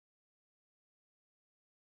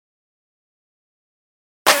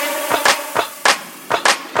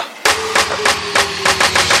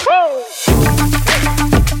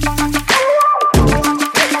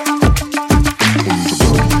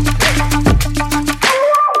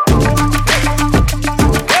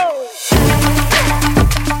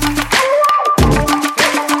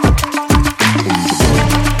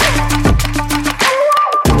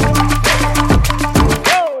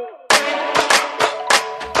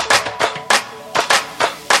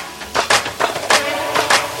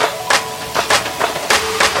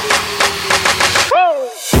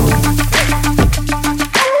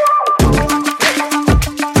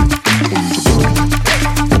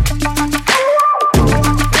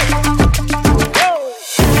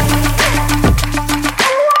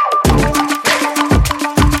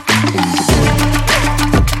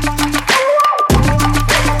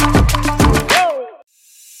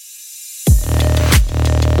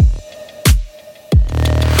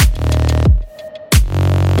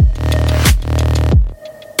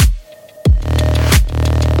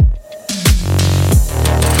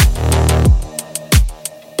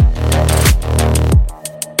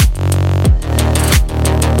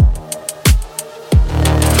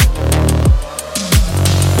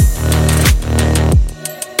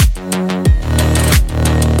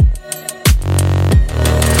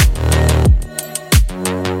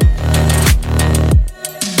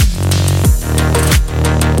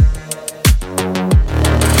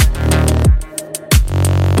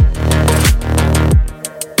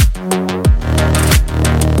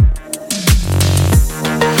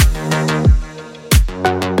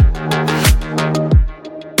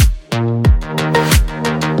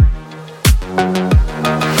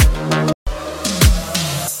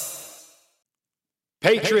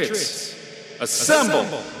Patriots,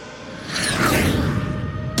 assemble!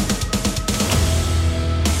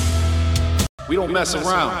 We don't mess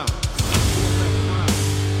around.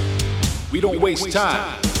 We don't waste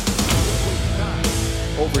time.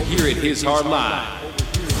 Over here at His Hard Line.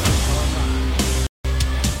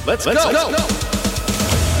 Let's go!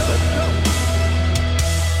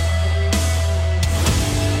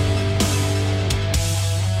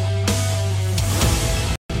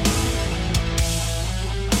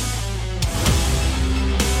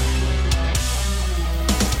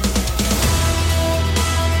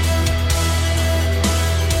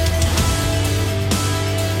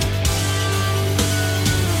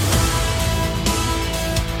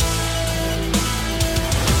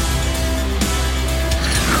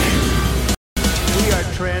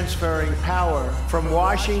 Transferring power from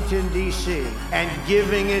Washington, D.C. and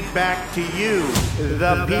giving it back to you,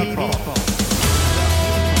 the people.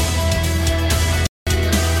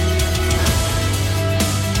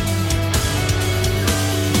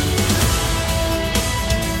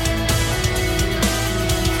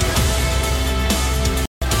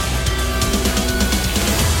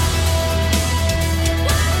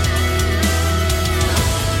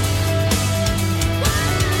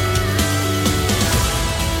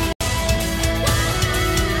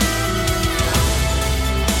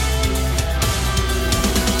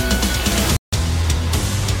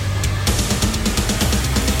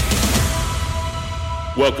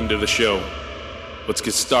 Welcome to the show. Let's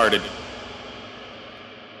get started.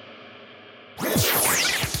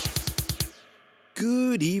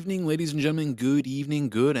 Good evening, ladies and gentlemen. Good evening,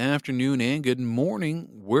 good afternoon, and good morning.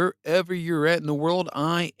 Wherever you're at in the world,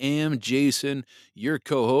 I am Jason, your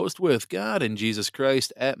co-host with God and Jesus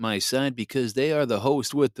Christ at my side because they are the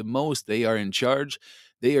host with the most. They are in charge.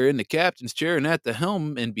 They are in the captain's chair and at the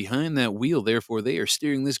helm and behind that wheel. Therefore, they are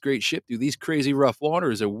steering this great ship through these crazy rough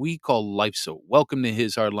waters that we call life. So welcome to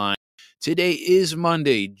His Hard Line. Today is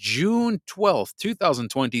Monday, June 12th,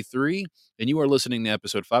 2023, and you are listening to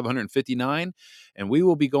episode 559, and we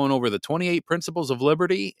will be going over the 28 Principles of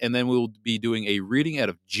Liberty, and then we will be doing a reading out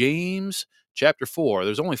of James chapter 4.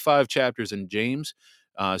 There's only 5 chapters in James,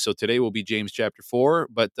 so today will be James chapter 4,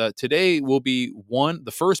 but today will be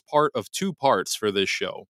the first part of 2 parts for this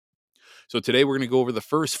show. So today we're going to go over the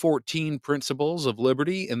first 14 Principles of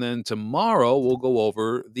Liberty, and then tomorrow we'll go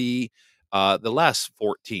over the last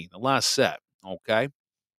 14, the last set, okay?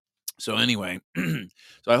 So anyway, so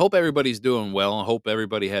I hope everybody's doing well. I hope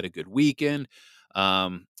everybody had a good weekend.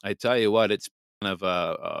 I tell you what, it's kind of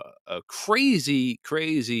a crazy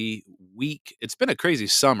week. It's been a crazy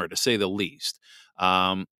summer, to say the least.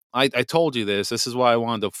 I told you this. This is why I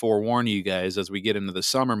wanted to forewarn you guys as we get into the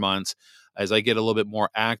summer months, as I get a little bit more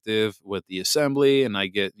active with the assembly and I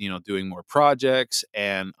get, doing more projects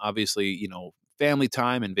and obviously, family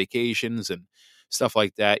time and vacations and stuff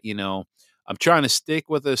like that, I'm trying to stick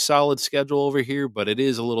with a solid schedule over here, but it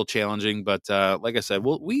is a little challenging. But like I said,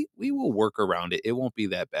 we will work around it. It won't be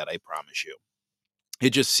that bad, I promise you. It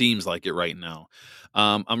just seems like it right now.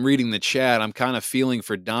 I'm reading the chat. I'm kind of feeling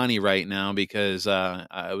for Donnie right now because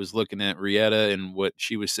I was looking at Rietta and what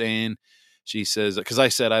she was saying. She says, because I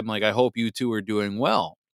said, I'm like, I hope you two are doing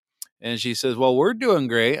well. And she says, well, we're doing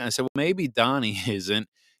great. I said, well, maybe Donnie isn't.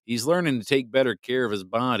 He's learning to take better care of his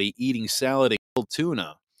body, eating salad and grilled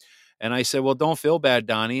tuna. And I said, well, don't feel bad,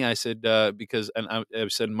 Donnie. I said, because I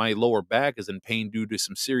said my lower back is in pain due to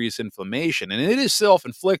some serious inflammation. And it is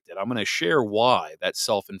self-inflicted. I'm going to share why that's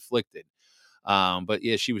self-inflicted. But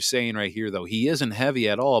yeah, she was saying right here, though, he isn't heavy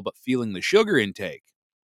at all, but feeling the sugar intake.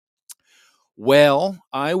 Well,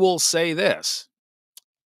 I will say this.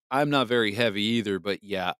 I'm not very heavy either, but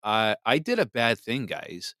yeah, I did a bad thing,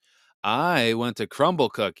 guys. I went to Crumble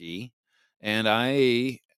Cookie and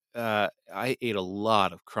I ate a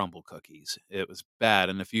lot of crumble cookies. It was bad.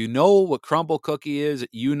 And if you know what crumble cookie is,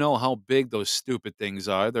 you know how big those stupid things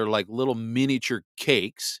are. They're like little miniature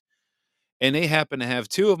cakes. And they happen to have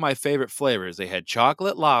 2 of my favorite flavors. They had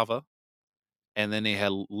chocolate lava and then they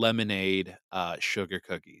had lemonade sugar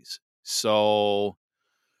cookies. So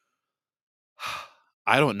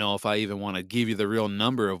I don't know if I even want to give you the real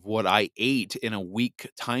number of what I ate in a week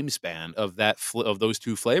time span of of those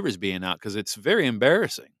 2 flavors being out because it's very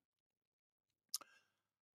embarrassing.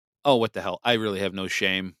 Oh, what the hell? I really have no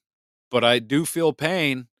shame, but I do feel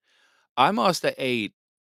pain. I must have ate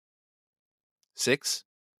 6,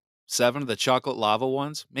 7 of the chocolate lava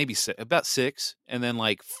ones, maybe about 6, and then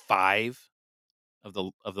like 5 of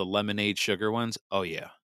the lemonade sugar ones. Oh yeah,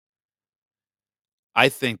 I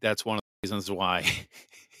think that's one of the reasons why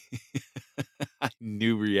I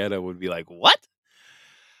knew Rietta would be like, "What?"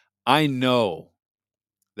 I know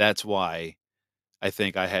that's why I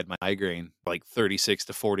think I had my migraine like 36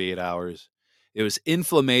 to 48 hours. It was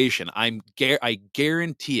inflammation. I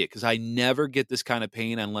guarantee it because I never get this kind of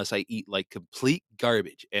pain unless I eat like complete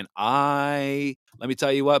garbage. And let me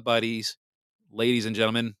tell you what, buddies, ladies and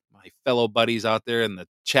gentlemen, my fellow buddies out there in the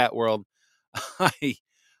chat world, I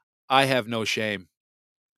I have no shame,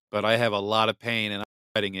 but I have a lot of pain and I'm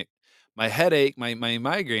fighting it. My headache, my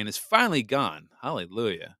migraine is finally gone.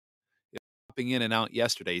 Hallelujah. Popping in and out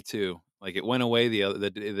yesterday too. Like it went away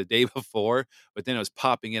the day before, but then it was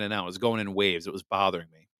popping in and out. It was going in waves. It was bothering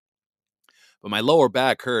me. But my lower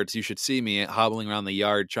back hurts. You should see me hobbling around the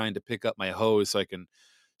yard trying to pick up my hose so I can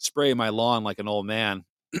spray my lawn like an old man.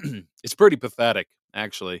 It's pretty pathetic,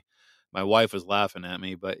 actually. My wife was laughing at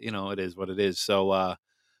me, but it is what it is. So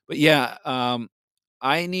but yeah,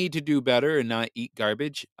 I need to do better and not eat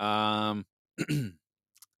garbage. But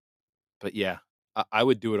yeah, I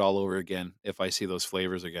would do it all over again if I see those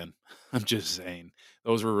flavors again. I'm just saying.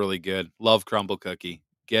 Those were really good. Love crumble cookie.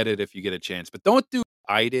 Get it if you get a chance. But don't do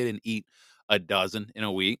what I did and eat a dozen in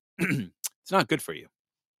a week. It's not good for you.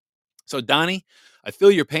 So, Donnie, I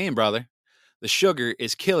feel your pain, brother. The sugar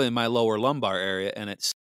is killing my lower lumbar area,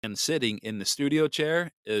 and sitting in the studio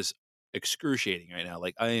chair is excruciating right now.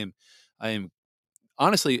 Like I am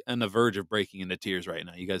honestly on the verge of breaking into tears right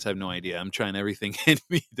now. You guys have no idea. I'm trying everything in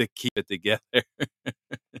me to keep it together.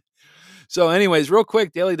 So, anyways, real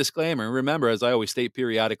quick daily disclaimer. Remember, as I always state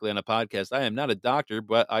periodically on a podcast, I am not a doctor,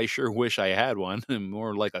 but I sure wish I had one. I'm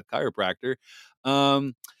more like a chiropractor.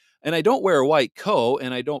 Um, and I don't wear a white coat,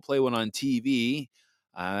 and I don't play one on TV.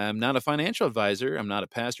 I'm not a financial advisor. I'm not a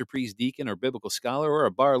pastor, priest, deacon, or biblical scholar, or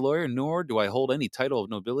a bar lawyer, nor do I hold any title of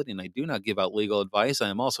nobility, and I do not give out legal advice. I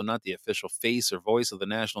am also not the official face or voice of the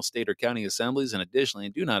national, state, or county assemblies, and additionally, I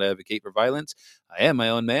do not advocate for violence. I am my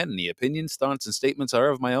own man, and the opinions, thoughts, and statements are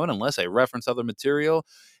of my own unless I reference other material.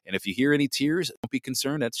 And if you hear any tears, don't be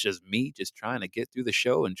concerned. That's just me just trying to get through the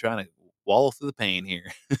show and trying to wallow through the pain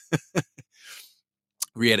here.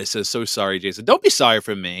 Rieta says, so sorry, Jason. Don't be sorry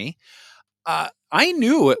for me. I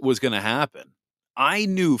knew it was going to happen. I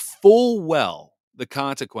knew full well the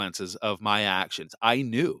consequences of my actions. I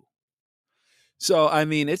knew. So, I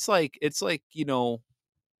mean, it's like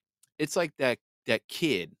that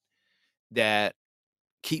kid that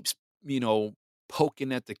keeps, you know,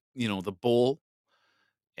 poking at the bull.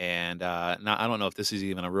 And now I don't know if this is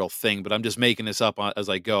even a real thing, but I'm just making this up as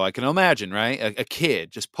I go. I can imagine, right? A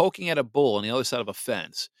kid just poking at a bull on the other side of a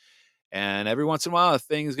fence. And every once in a while, a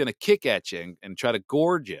thing's going to kick at you and try to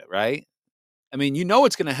gorge you, right? I mean, you know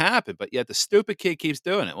it's going to happen, but yet the stupid kid keeps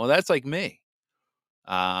doing it. Well, that's like me.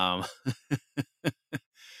 Um,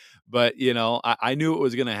 but I knew it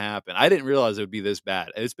was going to happen. I didn't realize it would be this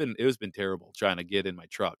bad. It was been terrible trying to get in my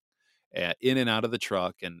truck, in and out of the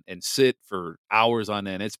truck, and sit for hours on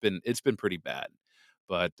end. It's been pretty bad.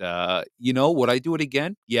 But would I do it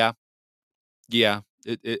again? Yeah, yeah.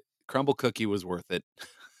 It crumble cookie was worth it.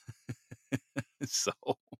 So,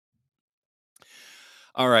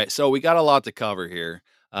 all right. So we got a lot to cover here.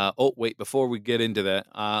 Oh, wait, before we get into that,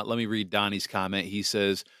 let me read Donnie's comment. He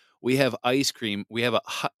says, "We have ice cream. We have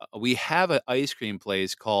an ice cream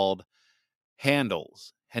place called probably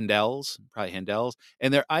Handel's,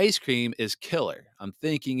 and their ice cream is killer. I'm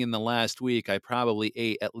thinking in the last week I probably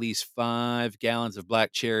ate at least 5 gallons of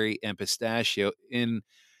black cherry and pistachio in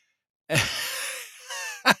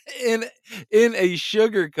in in a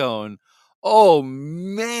sugar cone. Oh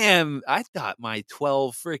man, I thought my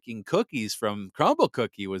 12 freaking cookies from Crumble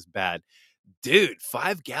Cookie was bad. Dude,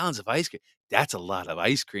 5 gallons of ice cream. That's a lot of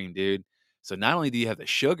ice cream, dude. So not only do you have the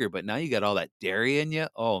sugar, but now you got all that dairy in you.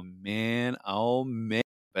 Oh man, oh man.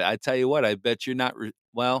 But I tell you what, I bet you're not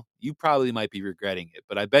well, you probably might be regretting it,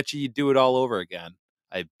 but I bet you'd do it all over again.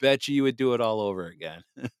 I bet you would do it all over again.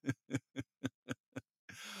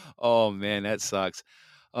 Oh man, that sucks.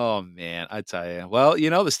 Oh man, I tell you. Well,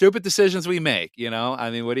 the stupid decisions we make. I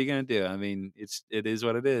mean, what are you gonna do? I mean, it is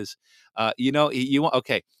what it is. You want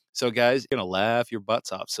okay. So guys, you're gonna laugh your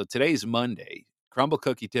butts off. So today's Monday. Crumble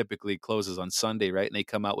Cookie typically closes on Sunday, right? And they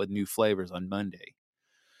come out with new flavors on Monday.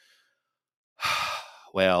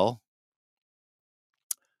 Well,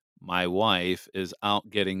 my wife is out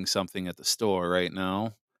getting something at the store right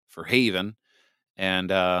now for Haven, and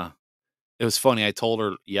it was funny. I told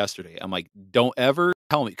her yesterday, I'm like, don't ever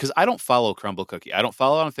tell me, because I don't follow Crumble Cookie. I don't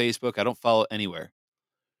follow it on Facebook. I don't follow it anywhere.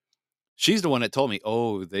 She's the one that told me,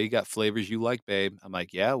 oh, they got flavors you like, babe. I'm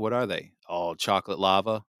like, yeah, what are they? Oh, chocolate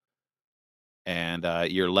lava and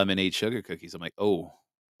your lemonade sugar cookies. I'm like, oh,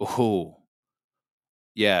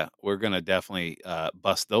 yeah, we're going to definitely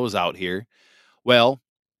bust those out here. Well,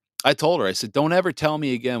 I told her, I said, don't ever tell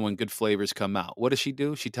me again when good flavors come out. What does she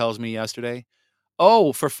do? She tells me yesterday,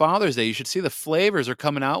 Oh, for Father's Day, you should see the flavors they're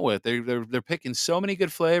coming out with. They're picking so many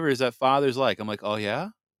good flavors that fathers like. I'm like, "Oh, yeah?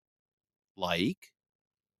 Like?"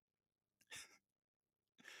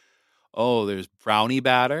 "Oh, there's brownie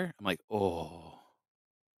batter." I'm like, "Oh,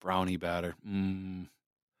 brownie batter. Mm."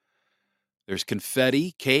 There's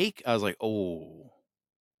confetti cake. I was like, "Oh."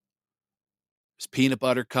 There's peanut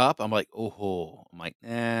butter cup. I'm like, "Oh." I'm like,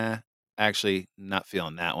 "Nah, actually not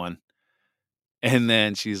feeling that one." And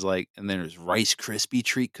then she's like, and then there's Rice Krispie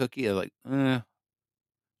treat cookie. I was like,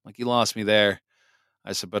 like, "You lost me there."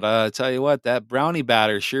 I said, "But, I tell you what, that brownie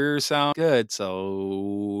batter sure sounds good."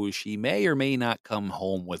 So she may or may not come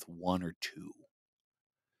home with 1 or 2.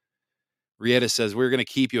 Rieta says, "We're gonna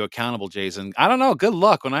keep you accountable, Jason." I don't know, good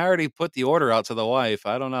luck when I already put the order out to the wife.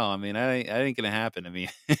 I don't know. I mean, that ain't gonna happen to me.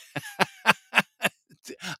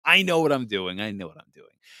 I know what I'm doing. I know what I'm doing.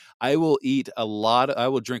 I will drink a lot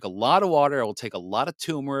of water, I will take a lot of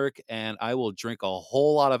turmeric, and I will drink a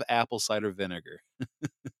whole lot of apple cider vinegar.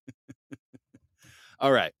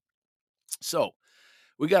 Alright, so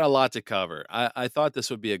we got a lot to cover. I thought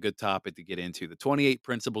this would be a good topic to get into. The 28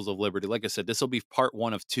 Principles of Liberty. Like I said, this will be part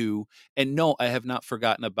 1 of 2. And no, I have not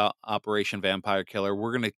forgotten about Operation Vampire Killer.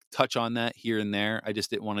 We're going to touch on that here and there. I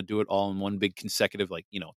just didn't want to do it all in one big consecutive,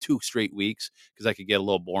 2 straight weeks because I could get a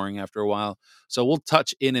little boring after a while. So we'll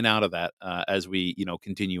touch in and out of that as we,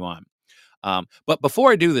 continue on. But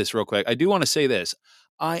before I do this real quick, I do want to say this.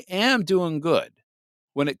 I am doing good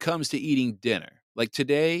when it comes to eating dinner. Like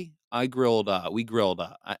today, we grilled,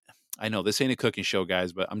 I know this ain't a cooking show,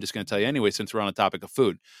 guys, but I'm just going to tell you anyway, since we're on the topic of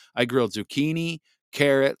food. I grilled zucchini,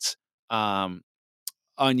 carrots, um,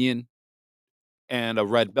 onion, and a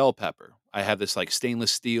red bell pepper. I have this like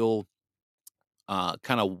stainless steel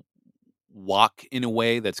kind of wok in a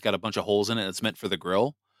way that's got a bunch of holes in it. It's meant for the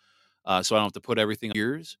grill. So I don't have to put everything on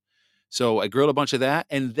yours. So I grilled a bunch of that.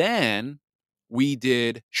 And then we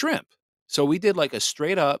did shrimp. So we did like a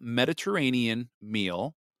straight up Mediterranean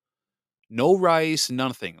meal. No rice,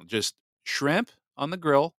 nothing, just shrimp on the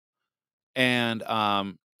grill and,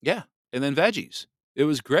 yeah, and then veggies. It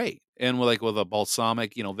was great, and with a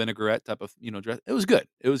balsamic, vinaigrette type of, dress. It was good,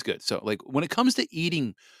 it was good. So, like, when it comes to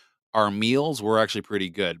eating our meals, we're actually pretty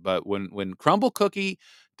good, but when Crumble Cookie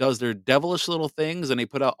does their devilish little things and they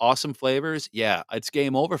put out awesome flavors, yeah, it's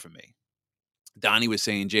game over for me. Donnie was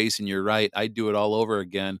saying, "Jason, you're right. I'd do it all over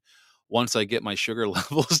again once I get my sugar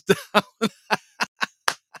levels down."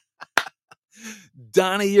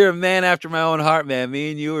 Donnie, you're a man after my own heart, man.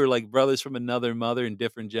 Me and you are like brothers from another mother in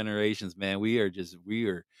different generations, man. We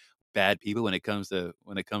are bad people when it comes to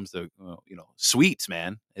sweets,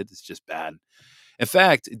 man. It's just bad. In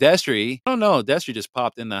fact, Destry, I don't know, Destry just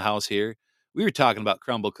popped in the house here. We were talking about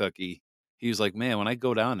Crumble Cookie. He was like, "Man, when I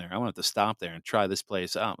go down there, I want to stop there and try this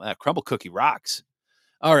place out. Crumble Cookie rocks."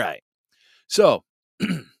 All right, so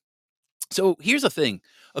so here's the thing.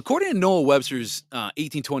 According to Noah Webster's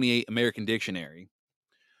 1828 American Dictionary,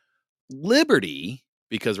 liberty,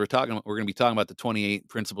 because we're going to be talking about the 28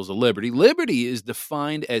 principles of liberty. Liberty is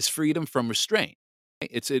defined as freedom from restraint.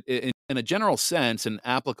 In a general sense and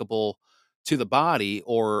applicable to the body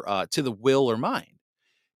or to the will or mind.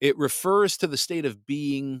 It refers to the state of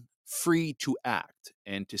being free to act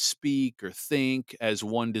and to speak or think as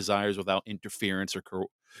one desires without interference or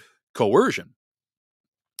coercion.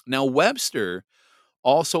 Now, Webster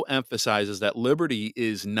also emphasizes that liberty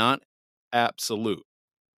is not absolute.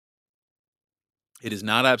 It is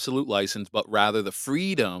not absolute license, but rather the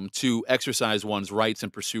freedom to exercise one's rights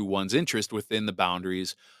and pursue one's interest within the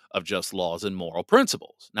boundaries of just laws and moral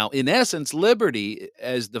principles. Now, in essence, liberty,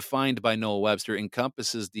 as defined by Noah Webster,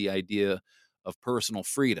 encompasses the idea of personal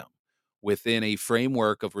freedom within a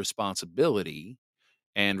framework of responsibility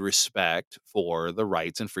and respect for the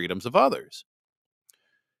rights and freedoms of others.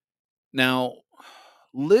 Now,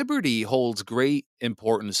 liberty holds great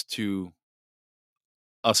importance to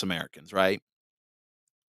us Americans, right?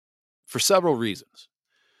 For several reasons.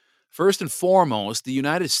 First and foremost, the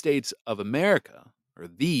United States of America, or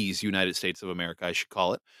these United States of America, I should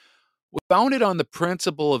call it, was founded on the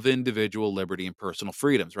principle of individual liberty and personal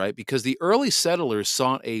freedoms, right? Because the early settlers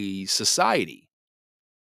sought a society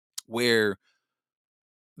where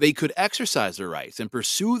they could exercise their rights and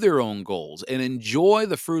pursue their own goals and enjoy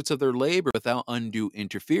the fruits of their labor without undue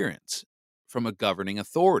interference from a governing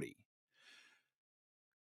authority.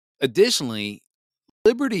 Additionally,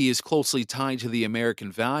 liberty is closely tied to the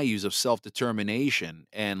American values of self determination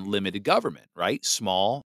and limited government, right?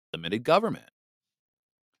 Small, limited government.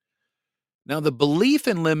 Now, the belief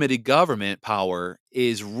in limited government power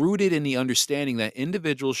is rooted in the understanding that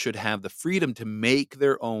individuals should have the freedom to make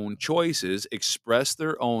their own choices, express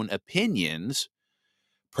their own opinions,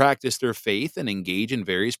 practice their faith, and engage in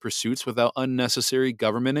various pursuits without unnecessary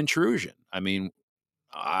government intrusion. I mean,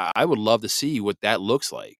 I would love to see what that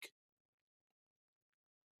looks like.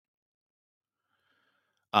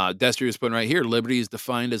 Destry is putting right here, liberty is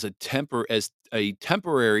defined as a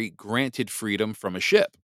temporary granted freedom from a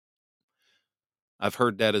ship. I've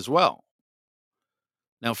heard that as well.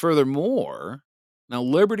 Now, furthermore,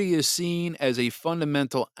 liberty is seen as a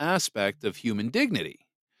fundamental aspect of human dignity.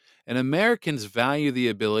 And Americans value the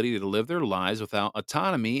ability to live their lives without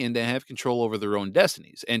autonomy and to have control over their own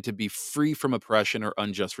destinies and to be free from oppression or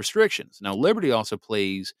unjust restrictions. Now, liberty also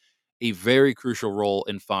plays a very crucial role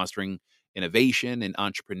in fostering innovation and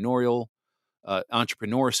entrepreneurship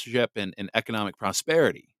and economic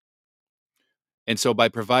prosperity. And so, by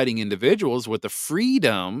providing individuals with the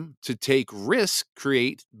freedom to take risks,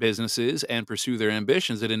 create businesses, and pursue their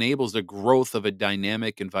ambitions, it enables the growth of a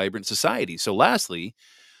dynamic and vibrant society. So, lastly,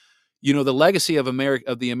 the legacy of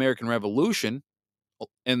the American Revolution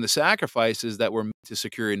and the sacrifices that were made to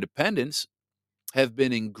secure independence have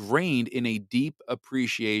been ingrained in a deep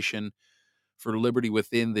appreciation for liberty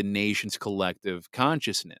within the nation's collective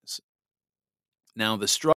consciousness. Now, the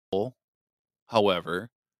struggle, however,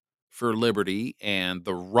 for liberty and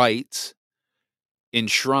the rights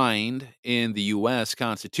enshrined in the U.S.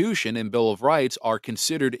 Constitution and Bill of Rights are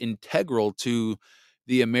considered integral to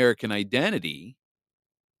the American identity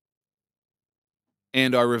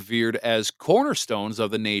and are revered as cornerstones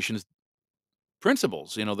of the nation's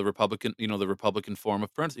principles. The Republican form of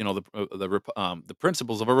the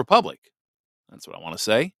principles of a republic. That's what I want to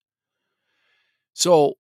say.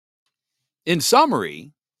 So, in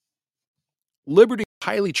summary, liberty is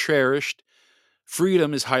highly cherished.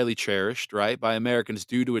 Freedom is highly cherished, right, by Americans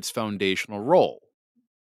due to its foundational role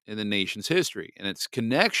in the nation's history and its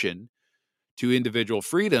connection to individual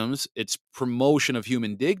freedoms, its promotion of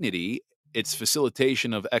human dignity, its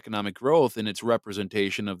facilitation of economic growth, and its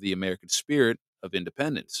representation of the American spirit of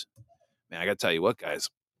independence. Man, I got to tell you what, guys,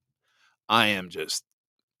 I am just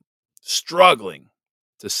struggling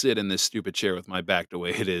to sit in this stupid chair with my back the way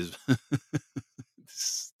it is.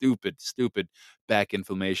 Stupid back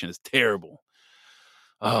inflammation is terrible.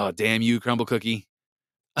 Oh, damn you, Crumble Cookie.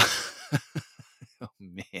 Oh,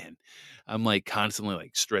 man. I'm like constantly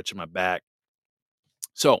like stretching my back.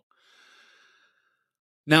 So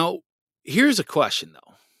now here's a question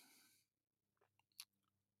though.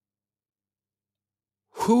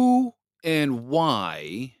 Who and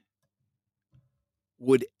why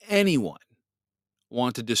would anyone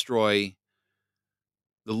want to destroy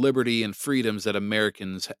the liberty and freedoms that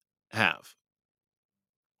Americans have?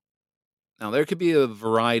 Now, there could be a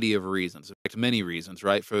variety of reasons, in fact, many reasons,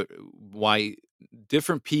 right, for why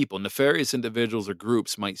different people, nefarious individuals or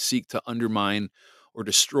groups might seek to undermine or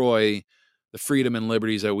destroy the freedom and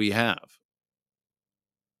liberties that we have.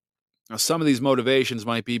 Now, some of these motivations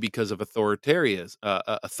might be because of authoritarianism.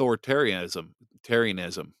 I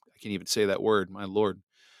can't even say that word, my lord.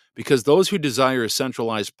 Because those who desire a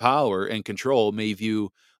centralized power and control may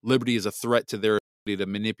view liberty as a threat to their ability to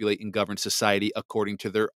manipulate and govern society according to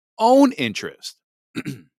their own interest.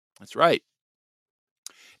 That's right.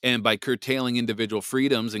 And by curtailing individual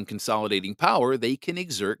freedoms and consolidating power, they can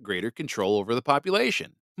exert greater control over the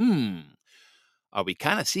population. Are we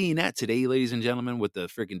kind of seeing that today, ladies and gentlemen, with the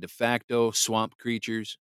freaking de facto swamp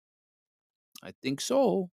creatures? I think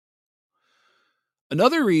so.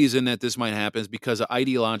 Another reason that this might happen is because of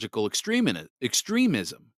ideological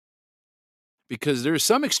extremism. Because there's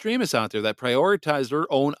some extremists out there that prioritize their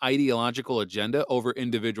own ideological agenda over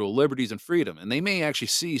individual liberties and freedom. And they may actually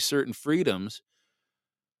see certain freedoms,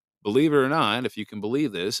 believe it or not, if you can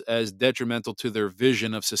believe this, as detrimental to their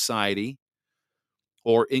vision of society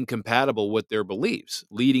or incompatible with their beliefs,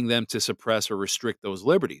 leading them to suppress or restrict those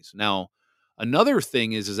liberties. Now, another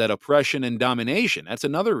thing is that oppression and domination. That's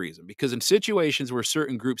another reason, because in situations where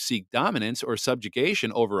certain groups seek dominance or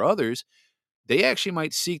subjugation over others, they actually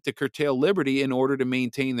might seek to curtail liberty in order to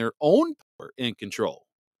maintain their own power and control.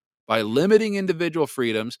 By limiting individual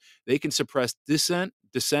freedoms, they can suppress dissent,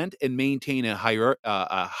 and maintain a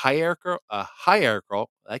hierarchical. I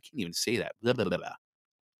can't even say that. Blah, blah, blah, blah.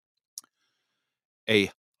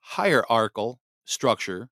 A hierarchical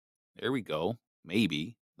structure. There we go.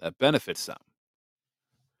 Maybe that benefits them.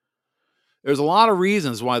 There's a lot of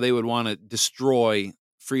reasons why they would want to destroy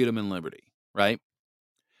freedom and liberty, right?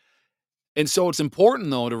 And so it's important,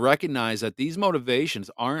 though, to recognize that these motivations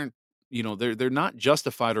aren't, they're not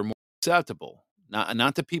justified or more acceptable,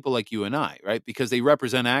 not to people like you and I, right? Because they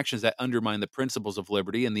represent actions that undermine the principles of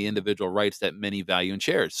liberty and the individual rights that many value and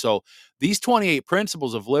cherish. So these 28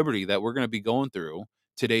 principles of liberty that we're going to be going through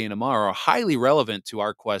today and tomorrow are highly relevant to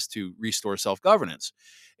our quest to restore self-governance.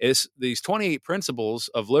 These 28 principles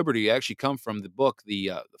of liberty actually come from the book,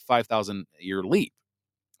 the 5,000 Year Leap,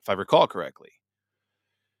 if I recall correctly.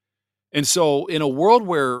 And so, in a world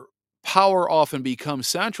where power often becomes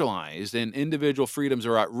centralized and individual freedoms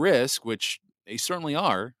are at risk, which they certainly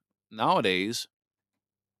are nowadays,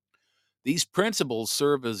 these principles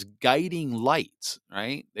serve as guiding lights,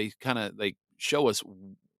 right? They show us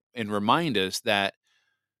and remind us that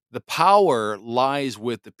the power lies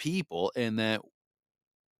with the people and that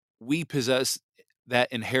we possess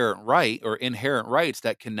that inherent right or inherent rights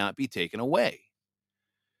that cannot be taken away.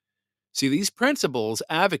 See, these principles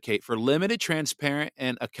advocate for limited, transparent,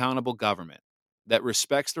 and accountable government that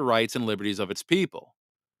respects the rights and liberties of its people.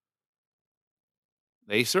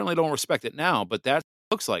 They certainly don't respect it now, but that's what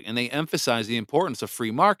it looks like. And they emphasize the importance of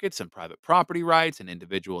free markets and private property rights and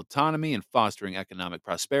individual autonomy and fostering economic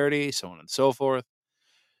prosperity, so on and so forth.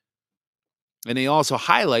 And they also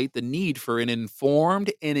highlight the need for an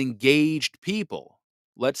informed and engaged people.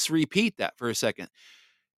 Let's repeat that for a second.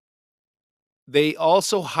 They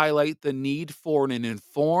also highlight the need for an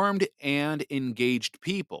informed and engaged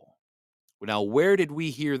people. Now, where did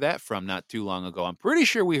we hear that from not too long ago? I'm pretty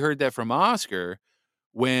sure we heard that from Oscar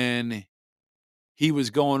when he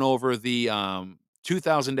was going over the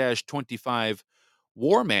 2000-25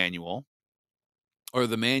 war manual, or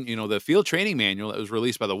the field training manual that was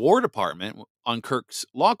released by the War Department on Kirk's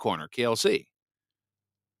Law Corner, KLC.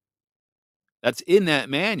 That's in that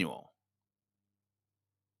manual.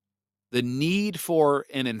 The need for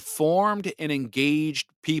an informed and engaged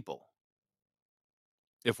people.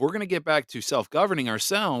 If we're going to get back to self-governing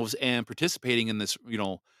ourselves and participating in this,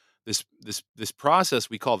 this process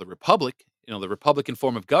we call the republic, the Republican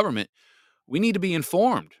form of government, we need to be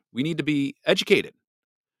informed. We need to be educated.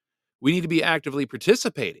 We need to be actively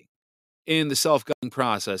participating in the self-governing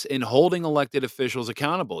process and holding elected officials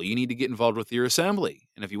accountable. You need to get involved with your assembly.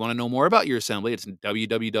 And if you want to know more about your assembly, it's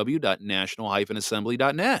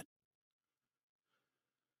www.national-assembly.net.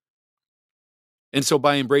 And so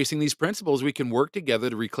by embracing these principles, we can work together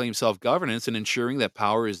to reclaim self-governance and ensuring that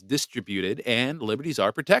power is distributed and liberties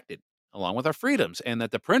are protected, along with our freedoms, and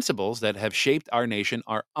that the principles that have shaped our nation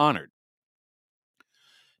are honored.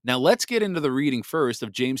 Now let's get into the reading first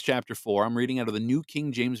of James chapter 4. I'm reading out of the New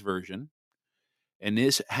King James Version. And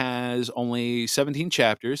this has only 17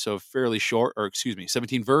 chapters, so fairly short,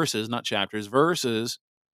 17 verses, not chapters, verses.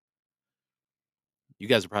 You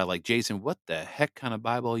guys are probably like, Jason, what the heck kind of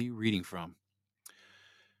Bible are you reading from?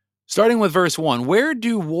 Starting with verse 1, where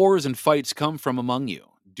do wars and fights come from among you?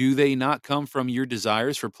 Do they not come from your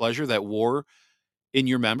desires for pleasure that war in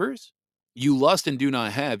your members? You lust and do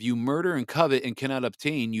not have. You murder and covet and cannot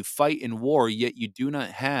obtain. You fight and war, yet you do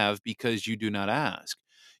not have because you do not ask.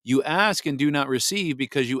 You ask and do not receive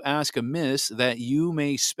because you ask amiss that you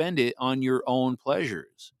may spend it on your own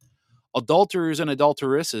pleasures. Adulterers and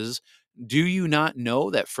adulteresses, do you not know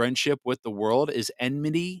that friendship with the world is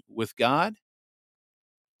enmity with God?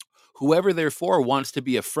 Whoever therefore wants to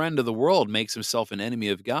be a friend of the world makes himself an enemy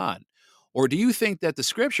of God. Or do you think that the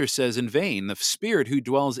scripture says in vain, the spirit who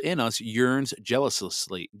dwells in us yearns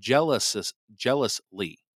jealously,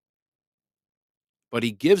 but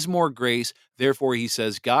he gives more grace. Therefore, he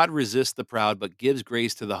says, God resists the proud, but gives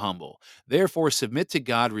grace to the humble. Therefore, submit to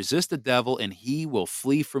God, resist the devil, and he will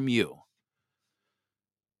flee from you.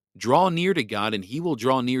 Draw near to God, and he will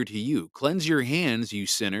draw near to you. Cleanse your hands, you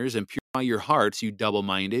sinners, and purify your hearts, you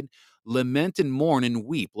double-minded. Lament and mourn and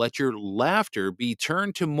weep. Let your laughter be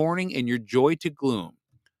turned to mourning and your joy to gloom.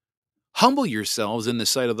 Humble yourselves in the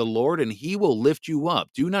sight of the Lord, and he will lift you up.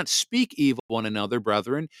 Do not speak evil of one another,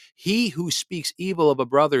 brethren. He who speaks evil of a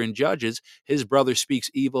brother and judges, his brother speaks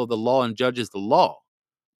evil of the law and judges the law.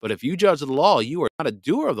 But if you judge the law, you are not a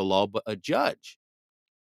doer of the law, but a judge.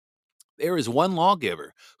 There is one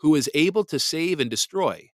lawgiver who is able to save and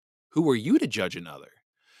destroy. Who are you to judge another?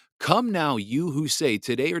 Come now, you who say,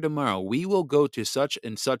 today or tomorrow, we will go to such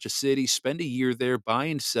and such a city, spend a year there, buy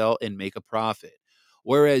and sell, and make a profit.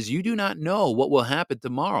 Whereas you do not know what will happen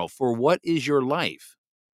tomorrow, for what is your life?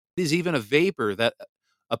 It is even a vapor that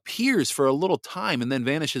appears for a little time and then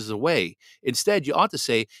vanishes away. Instead, you ought to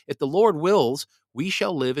say, if the Lord wills, we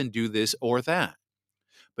shall live and do this or that.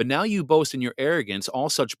 But now you boast in your arrogance. All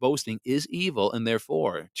such boasting is evil, and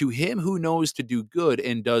therefore, to him who knows to do good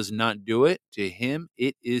and does not do it, to him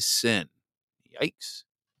it is sin. Yikes.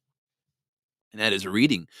 And that is a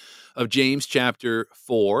reading of James chapter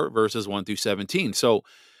 4, verses 1 through 17. So,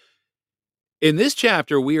 in this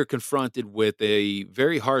chapter, we are confronted with a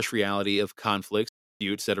very harsh reality of conflicts,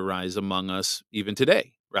 disputes that arise among us even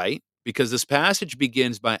today, right? because this passage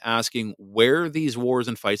begins by asking where these wars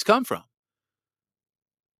and fights come from.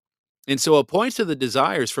 And so it points to the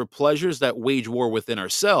desires for pleasures that wage war within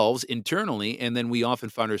ourselves internally. And then we often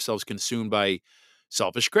find ourselves consumed by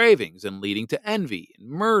selfish cravings and leading to envy and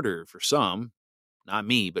murder for some, not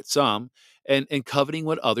me, but some, and coveting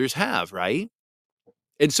what others have, right?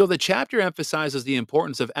 And so the chapter emphasizes the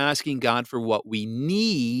importance of asking God for what we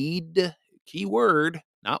need, key word,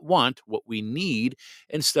 not want, what we need,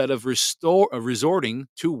 instead of resorting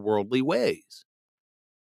to worldly ways.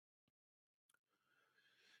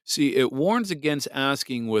 See, it warns against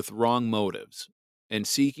asking with wrong motives and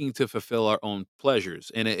seeking to fulfill our own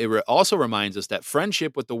pleasures. And it also reminds us that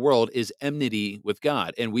friendship with the world is enmity with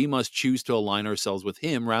God, and we must choose to align ourselves with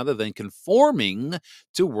Him rather than conforming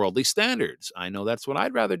to worldly standards. I know that's what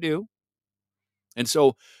I'd rather do. And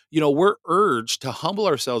so, we're urged to humble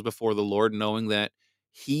ourselves before the Lord, knowing that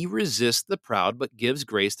He resists the proud but gives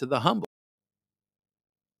grace to the humble.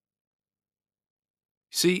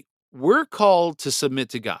 See, we're called to submit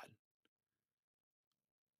to God,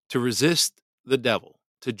 to resist the devil,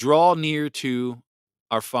 to draw near to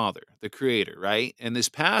our Father, the Creator, right? And this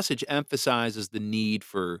passage emphasizes the need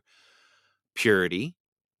for purity,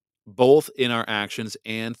 both in our actions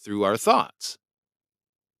and through our thoughts.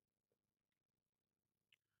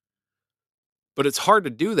 But it's hard to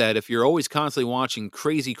do that if you're always constantly watching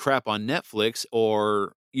crazy crap on Netflix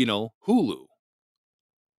or, Hulu.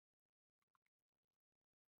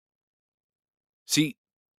 See,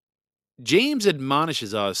 James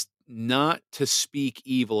admonishes us not to speak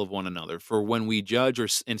evil of one another, for when we judge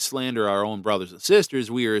and slander our own brothers and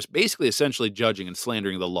sisters, we are basically essentially judging and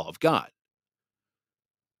slandering the law of God.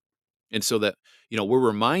 And so that, we're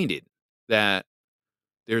reminded that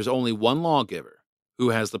there's only one lawgiver who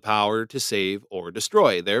has the power to save or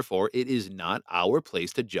destroy. Therefore, it is not our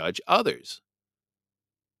place to judge others.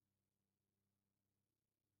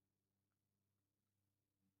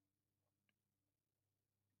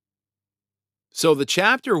 So the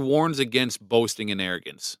chapter warns against boasting and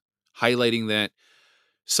arrogance, highlighting that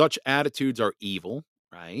such attitudes are evil,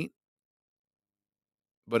 right?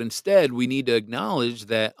 But instead, we need to acknowledge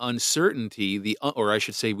that uncertainty, or I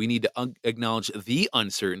should say, we need to acknowledge the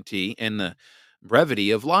uncertainty and the brevity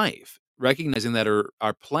of life, recognizing that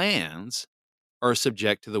our plans are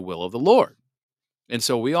subject to the will of the Lord. And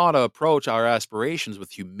so we ought to approach our aspirations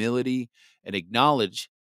with humility and acknowledge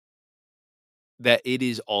that it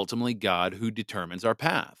is ultimately God who determines our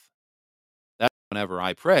path. That's whenever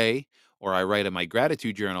I pray or I write in my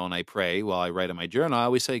gratitude journal and I pray while I write in my journal, I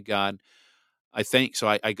always say, God,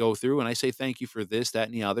 I go through and I say, thank you for this, that,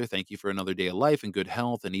 and the other. Thank you for another day of life and good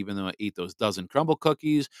health. And even though I ate those dozen crumble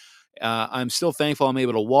cookies, I'm still thankful I'm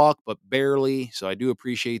able to walk, but barely. So I do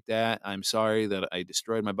appreciate that. I'm sorry that I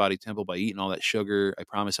destroyed my body temple by eating all that sugar. I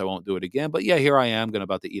promise I won't do it again. But yeah, here I am, going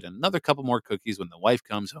about to eat another couple more cookies when the wife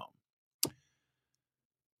comes home.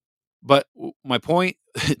 But my point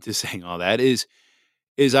to saying all that is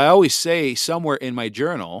I always say somewhere in my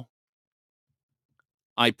journal,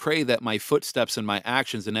 I pray that my footsteps and my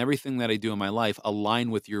actions and everything that I do in my life align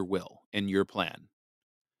with your will and your plan.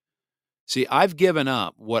 See, I've given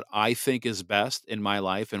up what I think is best in my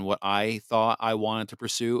life and what I thought I wanted to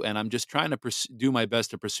pursue, and I'm just trying to do my best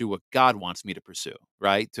to pursue what God wants me to pursue,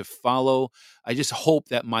 right? To follow. I just hope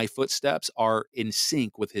that my footsteps are in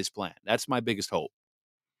sync with His plan. That's my biggest hope.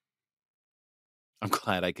 I'm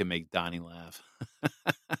glad I can make Donnie laugh.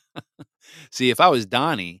 See, if I was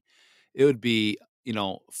Donnie, it would be,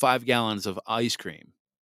 5 gallons of ice cream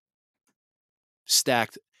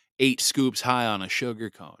stacked 8 scoops high on a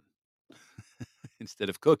sugar cone instead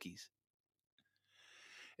of cookies.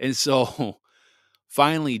 And so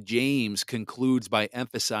finally, James concludes by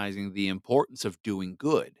emphasizing the importance of doing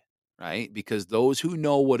good, right? Because those who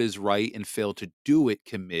know what is right and fail to do it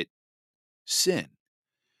commit sin.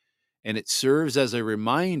 And it serves as a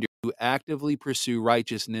reminder to actively pursue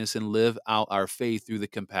righteousness and live out our faith through the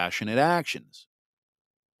compassionate actions.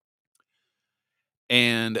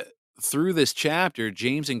 And through this chapter,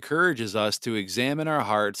 James encourages us to examine our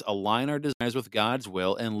hearts, align our desires with God's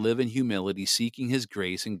will, and live in humility, seeking His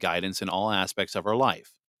grace and guidance in all aspects of our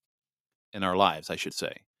life, in our lives, I should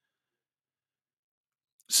say.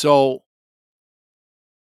 So,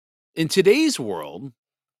 in today's world,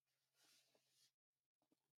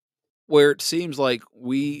 where it seems like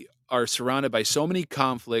we are surrounded by so many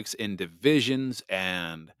conflicts and divisions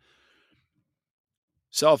and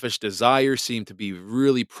selfish desires seem to be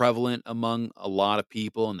really prevalent among a lot of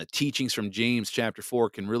people, and the teachings from James chapter 4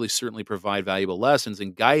 can really certainly provide valuable lessons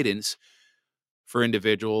and guidance for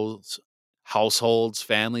individuals, households,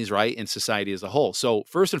 families, right, and society as a whole. So,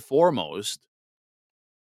 first and foremost,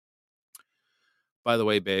 By the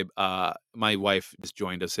way, babe, my wife just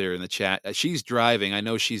joined us here in the chat. She's driving. I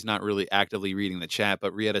know she's not really actively reading the chat,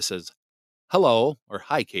 but Rieta says hello or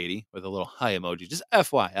hi, Katie, with a little hi emoji. Just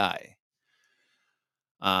FYI.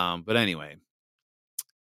 But anyway,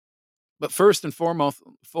 but first and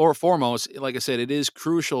foremost, like I said, it is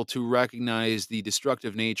crucial to recognize the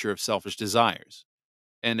destructive nature of selfish desires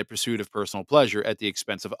and the pursuit of personal pleasure at the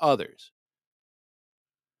expense of others.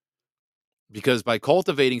 Because by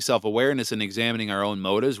cultivating self awareness and examining our own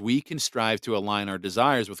motives, we can strive to align our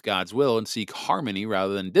desires with God's will and seek harmony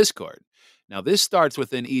rather than discord. Now, this starts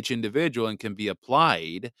within each individual and can be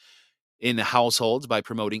applied in households by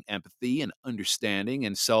promoting empathy and understanding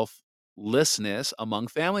and selflessness among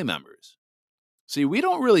family members. See, we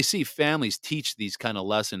don't really see families teach these kind of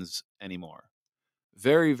lessons anymore.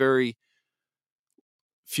 Very, very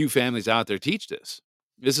few families out there teach this.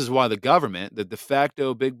 This is why the government, the de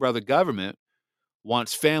facto big brother government,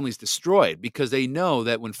 wants families destroyed because they know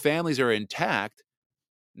that when families are intact,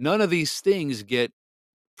 none of these things get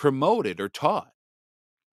promoted or taught.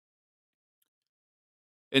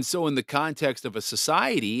 And so, in the context of a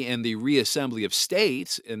society and the reassembly of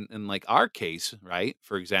states, in like our case, right,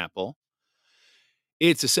 for example,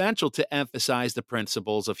 it's essential to emphasize the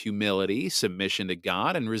principles of humility, submission to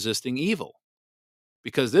God, and resisting evil.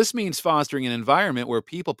 Because this means fostering an environment where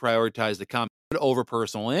people prioritize the common good over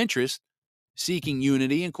personal interest, seeking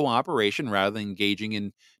unity and cooperation rather than engaging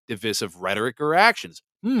in divisive rhetoric or actions.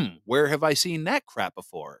 Where have I seen that crap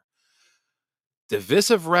before?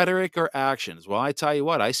 Divisive rhetoric or actions. Well, I tell you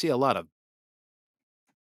what, I see a lot of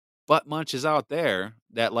butt munches out there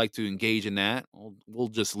that like to engage in that. We'll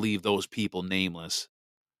just leave those people nameless.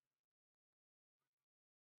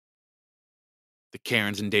 The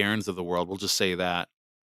Karens and Darrens of the world, we'll just say that.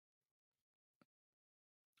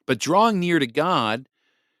 But drawing near to God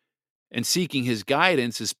and seeking his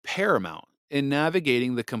guidance is paramount in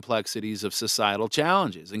navigating the complexities of societal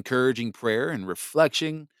challenges. Encouraging prayer and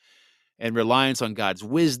reflection and reliance on God's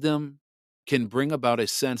wisdom can bring about a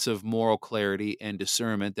sense of moral clarity and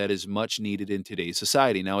discernment that is much needed in today's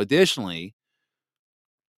society. Now, additionally,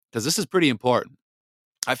 because this is pretty important,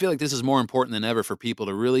 I feel like this is more important than ever for people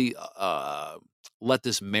to really let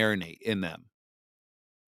this marinate in them.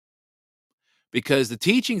 Because the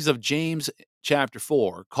teachings of James chapter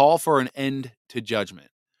 4 call for an end to judgment,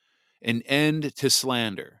 an end to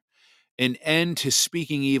slander, an end to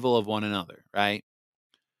speaking evil of one another, right?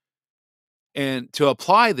 And to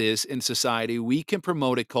apply this in society, we can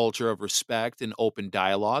promote a culture of respect and open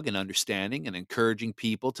dialogue and understanding and encouraging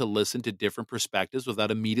people to listen to different perspectives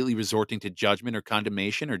without immediately resorting to judgment or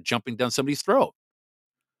condemnation or jumping down somebody's throat.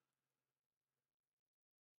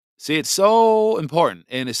 See, it's so important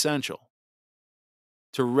and essential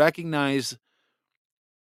to recognize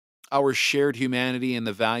our shared humanity and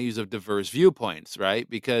the values of diverse viewpoints, right?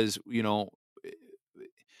 Because,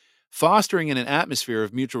 fostering in an atmosphere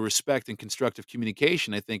of mutual respect and constructive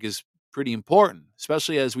communication, I think, is pretty important,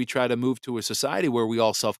 especially as we try to move to a society where we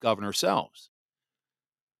all self govern ourselves.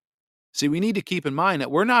 See, we need to keep in mind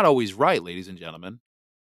that we're not always right, ladies and gentlemen.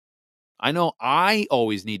 I know I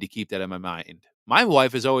always need to keep that in my mind. My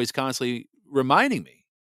wife is always constantly reminding me,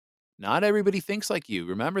 not everybody thinks like you.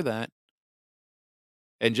 Remember that.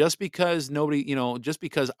 And just because just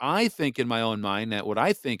because I think in my own mind that what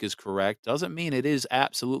I think is correct doesn't mean it is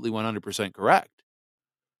absolutely 100% correct.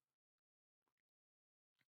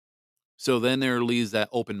 So then there leaves that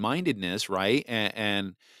open-mindedness, right?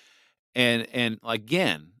 And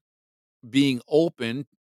again, being open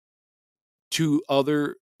to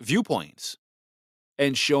other viewpoints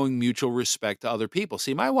and showing mutual respect to other people.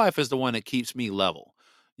 See, my wife is the one that keeps me level.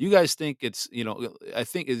 You guys think I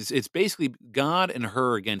think it's basically God and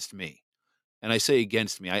her against me. And I say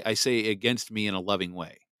against me. I say against me in a loving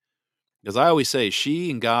way. Because I always say she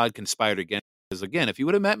and God conspired against. Because again, if you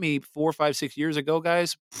would have met me 4, 5, 6 years ago,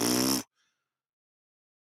 guys,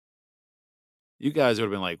 you guys would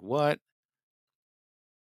have been like, "What?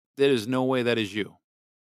 There is no way that is you."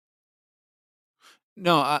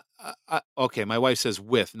 No, okay. My wife says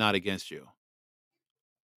with, not against you,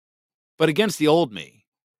 but against the old me,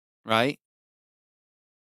 right?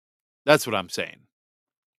 That's what I'm saying.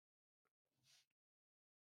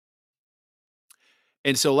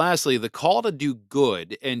 And so, lastly, the call to do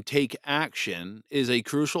good and take action is a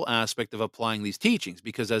crucial aspect of applying these teachings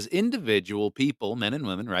because, as individual people, men and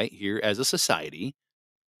women, right here as a society,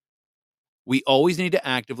 we always need to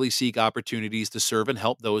actively seek opportunities to serve and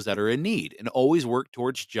help those that are in need and always work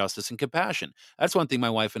towards justice and compassion. That's one thing my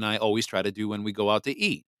wife and I always try to do when we go out to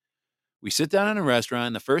eat. We sit down in a restaurant,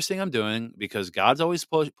 and the first thing I'm doing, because God's always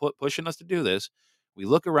pushing us to do this, we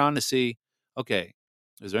look around to see, okay,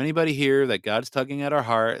 Is there anybody here that God's tugging at our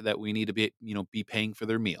heart that we need to be paying for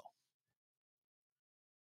their meal?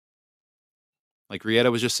 Like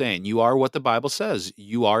Rieta was just saying, you are what the Bible says.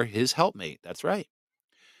 You are his helpmate. That's right.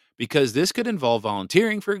 Because this could involve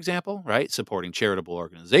volunteering, for example, right? Supporting charitable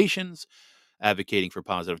organizations, advocating for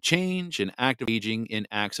positive change, and actively engaging in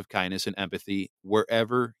acts of kindness and empathy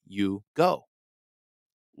wherever you go.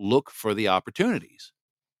 Look for the opportunities.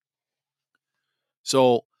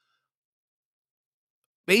 So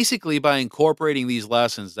basically, by incorporating these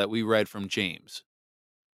lessons that we read from James,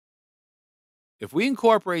 if we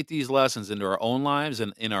incorporate these lessons into our own lives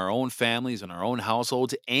and in our own families and our own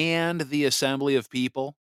households and the assembly of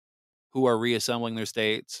people who are reassembling their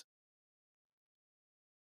states,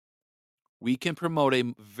 we can promote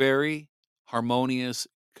a very harmonious,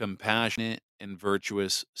 compassionate, and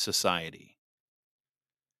virtuous society.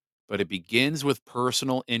 But it begins with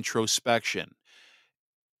personal introspection.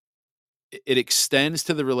 It extends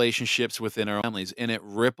to the relationships within our families, and it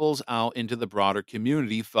ripples out into the broader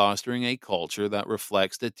community, fostering a culture that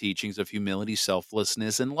reflects the teachings of humility,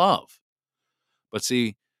 selflessness, and love. But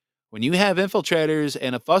see, when you have infiltrators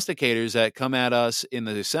and obfuscators that come at us in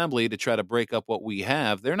the assembly to try to break up what we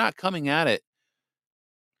have, they're not coming at it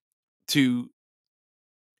to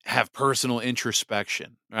have personal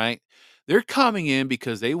introspection, right? They're coming in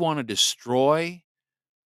because they want to destroy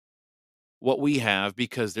what we have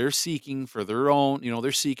because they're seeking for their own,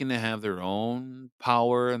 they're seeking to have their own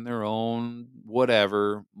power and their own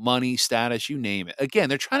whatever, money, status, you name it. Again,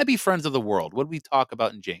 they're trying to be friends of the world. What do we talk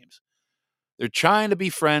about in James? They're trying to be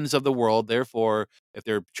friends of the world. Therefore, if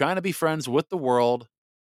they're trying to be friends with the world,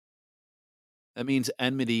 that means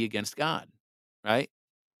enmity against God, right?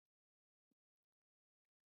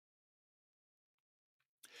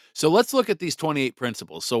 So let's look at these 28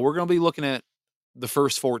 principles. So we're going to be looking at the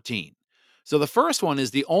first 14. So the first one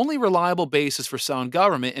is the only reliable basis for sound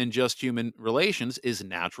government and just human relations is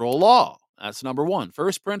natural law. That's number one.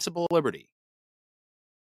 First principle of liberty.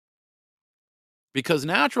 Because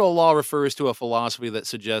natural law refers to a philosophy that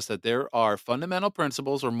suggests that there are fundamental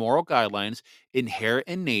principles or moral guidelines inherent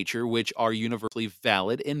in nature which are universally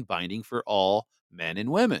valid and binding for all men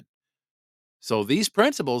and women. So these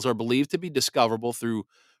principles are believed to be discoverable through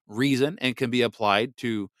reason and can be applied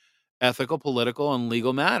to ethical, political, and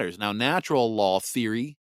legal matters. Now, natural law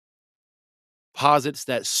theory posits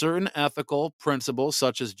that certain ethical principles,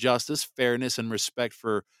 such as justice, fairness, and respect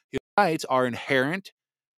for human rights, are inherent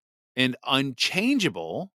and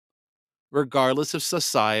unchangeable regardless of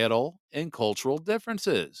societal and cultural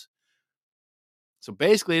differences. So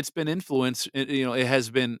basically, it's been it has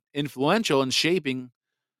been influential in shaping,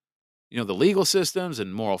 the legal systems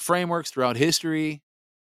and moral frameworks throughout history.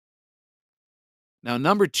 Now,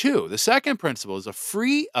 number two, the second principle is a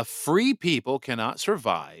free people cannot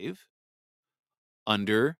survive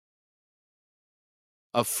under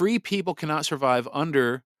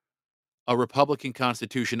under a republican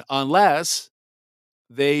constitution unless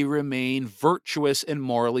they remain virtuous and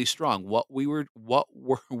morally strong. What were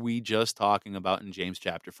we just talking about in James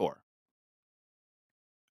chapter 4?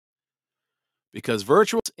 Because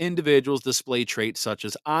virtuous individuals display traits such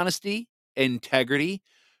as honesty, integrity,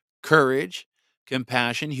 courage,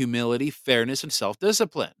 compassion, humility, fairness, and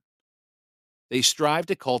self-discipline. They strive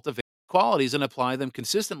to cultivate qualities and apply them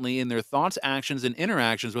consistently in their thoughts, actions, and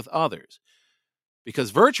interactions with others.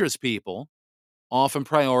 Because virtuous people often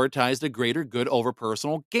prioritize the greater good over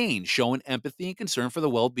personal gain, showing empathy and concern for the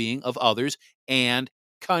well being of others and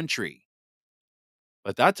country.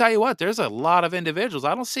 But I'll tell you what, there's a lot of individuals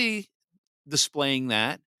I don't see displaying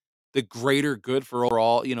that, the greater good for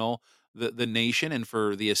overall, the nation and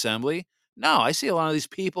for the assembly. No, I see a lot of these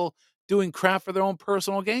people doing crap for their own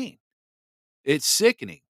personal gain. It's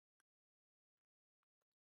sickening.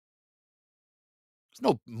 There's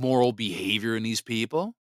no moral behavior in these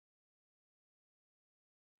people.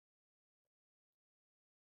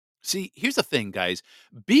 See, here's the thing, guys.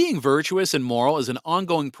 Being virtuous and moral is an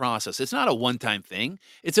ongoing process. It's not a one time thing,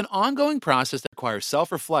 it's an ongoing process that requires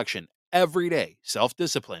self reflection every day, self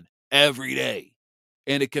discipline every day,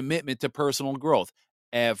 and a commitment to personal growth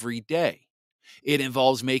every day. It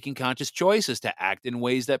involves making conscious choices to act in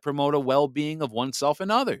ways that promote a well being of oneself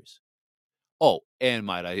and others. Oh, and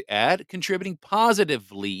might I add, contributing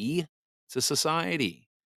positively to society.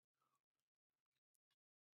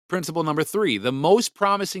 Principle number three, the most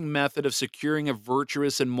promising method of securing a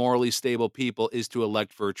virtuous and morally stable people is to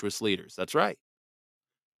elect virtuous leaders. That's right.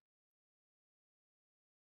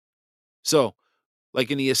 So,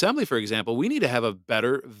 like in the assembly, for example, we need to have a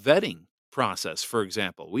better vetting process, for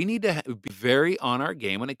example. We need to be very on our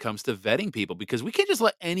game when it comes to vetting people because we can't just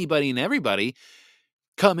let anybody and everybody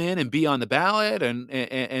come in and be on the ballot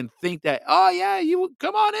and think that, oh yeah, you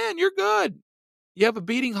come on in, you're good. You have a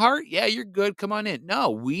beating heart? Yeah, you're good. Come on in.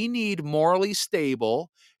 No, we need morally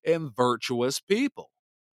stable and virtuous people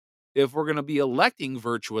if we're going to be electing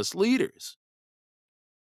virtuous leaders.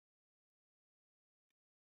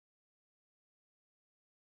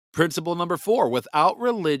 Principle number 4, without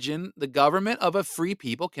religion, the government of a free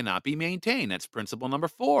people cannot be maintained. That's principle number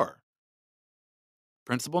 4.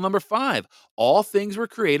 Principle number 5, all things were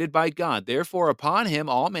created by God. Therefore, upon him,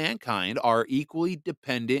 all mankind are equally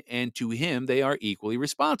dependent, and to him, they are equally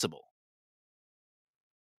responsible.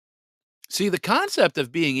 See, the concept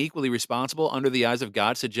of being equally responsible under the eyes of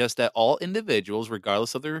God suggests that all individuals,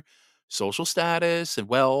 regardless of their social status and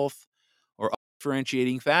wealth or other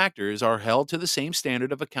differentiating factors, are held to the same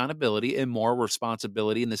standard of accountability and moral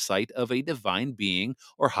responsibility in the sight of a divine being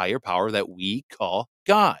or higher power that we call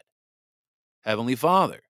God, Heavenly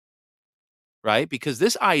Father, right? Because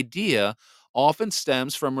this idea often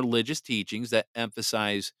stems from religious teachings that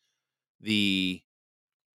emphasize the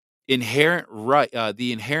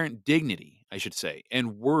the inherent dignity, I should say,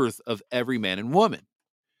 and worth of every man and woman.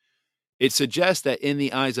 It suggests that in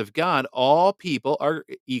the eyes of God, all people are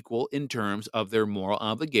equal in terms of their moral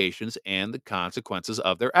obligations and the consequences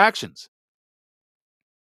of their actions.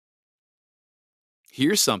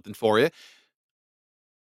 Here's something for you.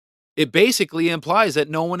 It basically implies that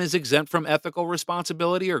no one is exempt from ethical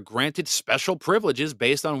responsibility or granted special privileges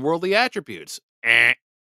based on worldly attributes.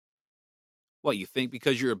 What, you think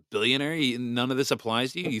because you're a billionaire, none of this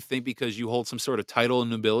applies to you? You think because you hold some sort of title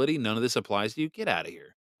and nobility, none of this applies to you? Get out of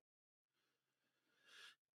here.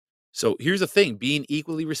 So here's the thing, being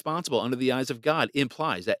equally responsible under the eyes of God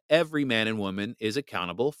implies that every man and woman is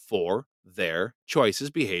accountable for their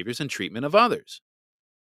choices, behaviors, and treatment of others.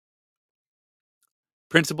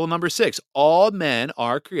 Principle number 6, all men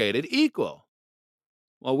are created equal.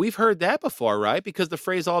 Well, we've heard that before, right? Because the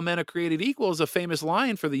phrase all men are created equal is a famous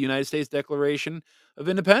line for the United States Declaration of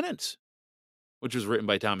Independence, which was written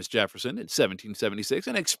by Thomas Jefferson in 1776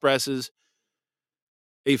 and expresses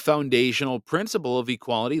a foundational principle of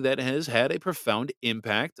equality that has had a profound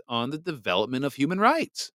impact on the development of human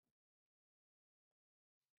rights.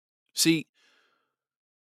 See,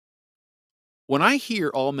 when I hear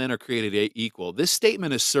all men are created equal, this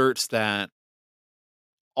statement asserts that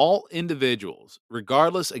all individuals,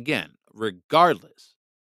 regardless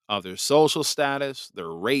of their social status,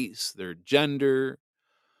 their race, their gender,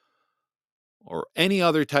 or any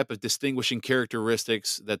other type of distinguishing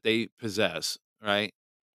characteristics that they possess, right?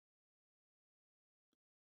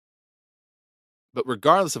 But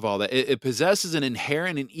regardless of all that, it possesses an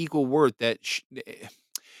inherent and equal worth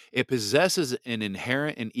it possesses an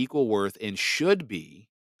inherent and equal worth and should be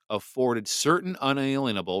afforded certain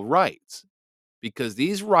unalienable rights, because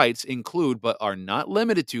these rights include but are not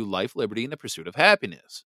limited to life, liberty, and the pursuit of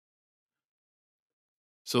happiness.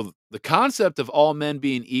 So the concept of all men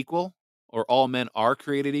being equal, or all men are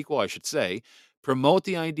created equal, I should say, promote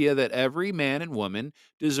the idea that every man and woman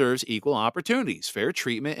deserves equal opportunities, fair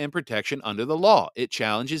treatment, and protection under the law. It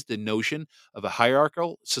challenges the notion of a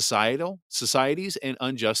hierarchical societies and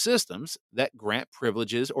unjust systems that grant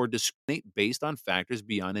privileges or discriminate based on factors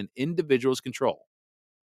beyond an individual's control.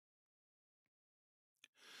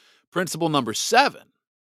 Principle number 7,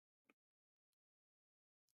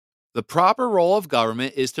 the proper role of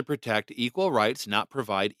government is to protect equal rights, not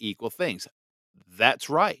provide equal things. That's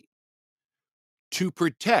right. To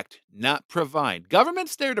protect, not provide.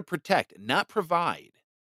 Government's there to protect, not provide.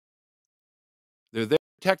 They're there to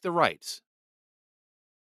protect the rights.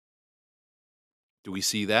 Do we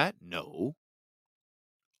see that? No.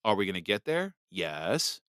 Are we going to get there?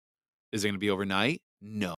 Yes. Is it going to be overnight?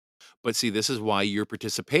 No. But see, this is why your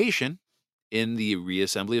participation in the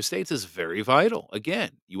reassembly of states is very vital.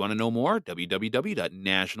 Again, you want to know more?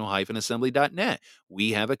 www.national-assembly.net.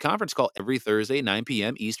 We have a conference call every Thursday, 9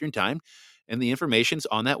 p.m. Eastern Time, and the information's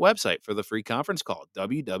on that website for the free conference call,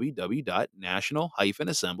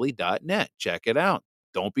 www.national-assembly.net. Check it out.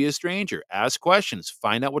 Don't be a stranger. Ask questions.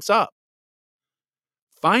 Find out what's up.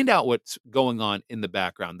 Find out what's going on in the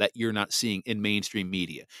background that you're not seeing in mainstream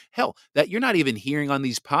media. Hell, that you're not even hearing on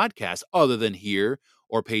these podcasts other than here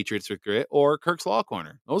or Patriots with Grit or Kirk's Law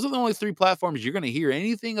Corner. Those are the only 3 platforms you're going to hear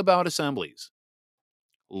anything about assemblies.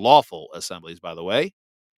 Lawful assemblies, by the way.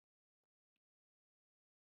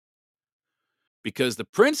 Because the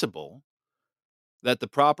principle that the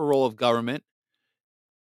proper role of government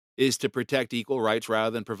is to protect equal rights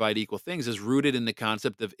rather than provide equal things is rooted in the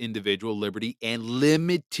concept of individual liberty and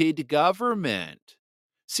limited government.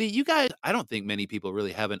 See, you guys, I don't think many people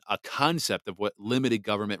really have a concept of what limited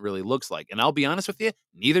government really looks like. And I'll be honest with you,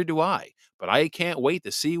 neither do I. But I can't wait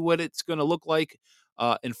to see what it's going to look like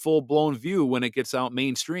in full blown view when it gets out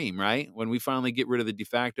mainstream, right? When we finally get rid of the de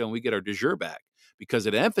facto and we get our de jure back. Because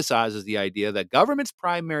it emphasizes the idea that government's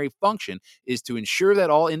primary function is to ensure that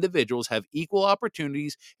all individuals have equal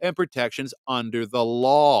opportunities and protections under the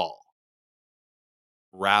law,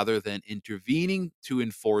 rather than intervening to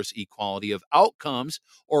enforce equality of outcomes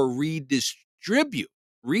or redistribute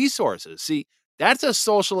resources. See, that's a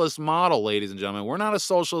socialist model, ladies and gentlemen. We're not a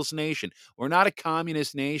socialist nation. We're not a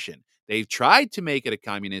communist nation. They've tried to make it a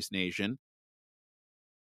communist nation.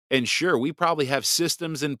 And sure, we probably have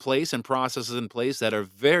systems in place and processes in place that are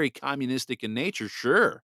very communistic in nature,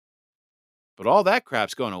 sure. But all that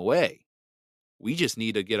crap's going away. We just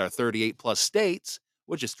need to get our 38 plus states,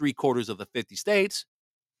 which is 3/4 of the 50 states,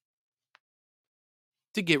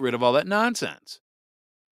 to get rid of all that nonsense.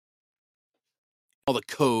 All the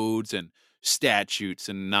codes and statutes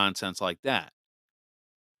and nonsense like that.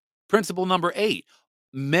 Principle number 8,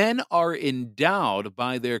 men are endowed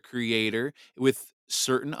by their creator with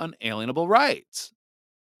certain unalienable rights.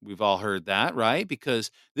 We've all heard that, right?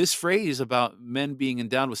 Because this phrase about men being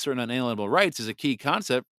endowed with certain unalienable rights is a key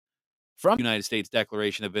concept from the United States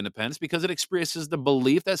Declaration of Independence because it expresses the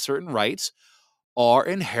belief that certain rights are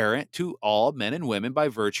inherent to all men and women by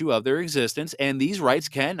virtue of their existence, and these rights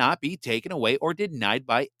cannot be taken away or denied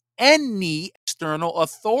by any external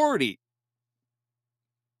authority.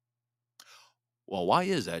 Well, why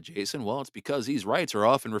is that, Jason? Well, it's because these rights are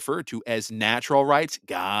often referred to as natural rights,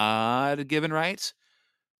 God given rights.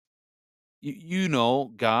 You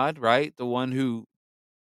know, God, right? The one who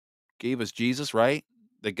gave us Jesus, right?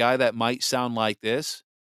 The guy that might sound like this.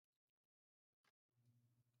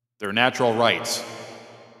 They're natural rights,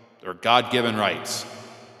 they're God given rights.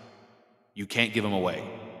 You can't give them away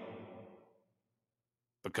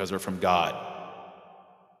because they're from God.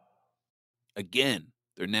 Again,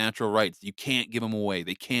 they're natural rights. You can't give them away.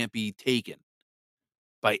 They can't be taken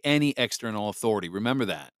by any external authority. Remember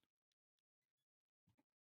that.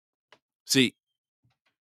 See,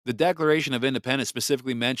 the Declaration of Independence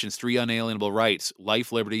specifically mentions 3 unalienable rights: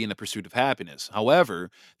 life, liberty, and the pursuit of happiness. However,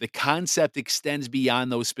 the concept extends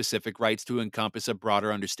beyond those specific rights to encompass a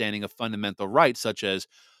broader understanding of fundamental rights such as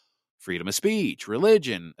freedom of speech,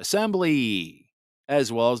 religion, assembly,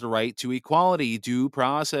 as well as the right to equality, due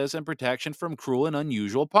process, and protection from cruel and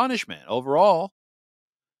unusual punishment. Overall,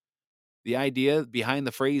 the idea behind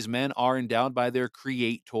the phrase men are endowed by their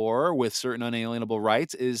creator with certain unalienable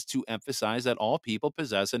rights is to emphasize that all people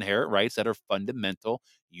possess inherent rights that are fundamental,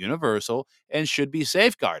 universal, and should be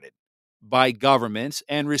safeguarded by governments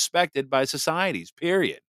and respected by societies,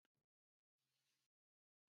 period.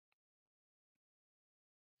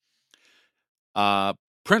 Uh,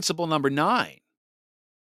 Principle number 9.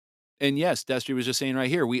 And yes, Destry was just saying right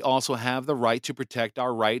here, we also have the right to protect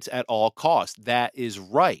our rights at all costs. That is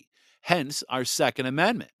right. Hence our Second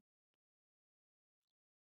Amendment,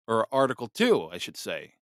 or Article 2, I should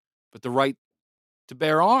say. But the right to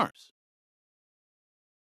bear arms.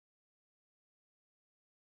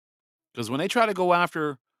 Because when they try to go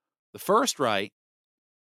after the first right,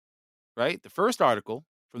 the first article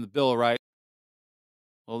from the Bill of Rights,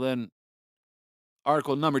 well, then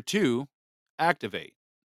Article number 2, activate.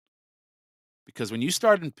 Because when you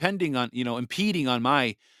start impeding on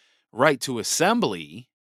my right to assembly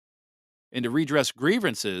and to redress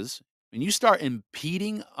grievances, when you start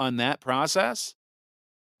impeding on that process,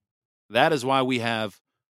 that is why we have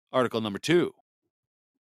Article number 2.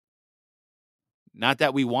 Not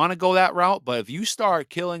that we want to go that route, but if you start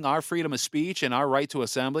killing our freedom of speech and our right to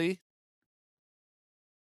assembly,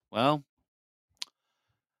 well,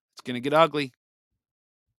 it's going to get ugly.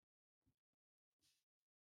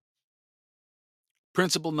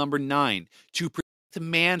 Principle number 9, to protect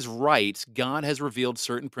man's rights, God has revealed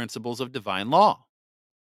certain principles of divine law.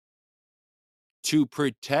 To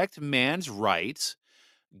protect man's rights,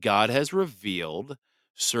 God has revealed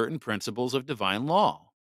certain principles of divine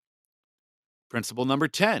law. Principle number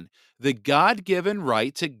 10, the God given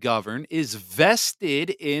right to govern is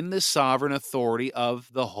vested in the sovereign authority of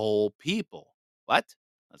the whole people. What?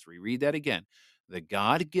 Let's reread that again. The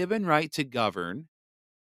God given right to govern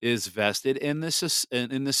is vested in the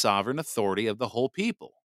sovereign authority of the whole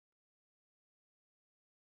people.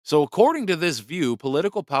 So, according to this view,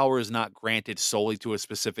 political power is not granted solely to a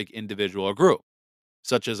specific individual or group,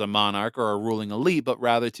 such as a monarch or a ruling elite, but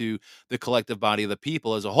rather to the collective body of the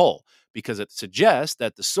people as a whole, because it suggests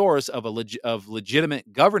that the source of of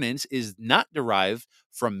legitimate governance is not derived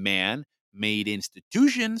from man-made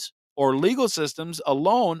institutions or legal systems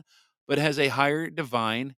alone, but has a higher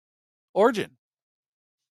divine origin.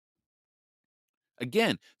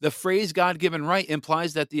 Again, the phrase God given right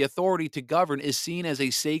implies that the authority to govern is seen as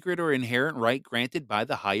a sacred or inherent right granted by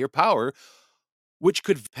the higher power, which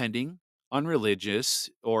could, depending on religious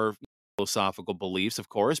or philosophical beliefs, of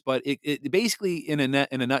course, but it basically, in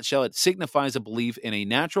a nutshell, it signifies a belief in a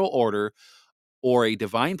natural order or a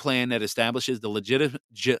divine plan that establishes the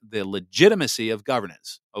legitimacy of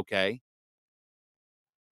governance. Okay.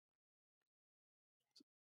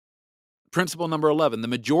 Principle number 11: the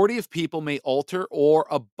majority of people may alter or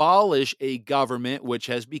abolish a government which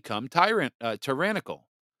has become tyrannical.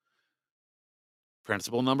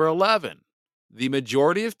 Principle number 11: the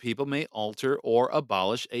majority of people may alter or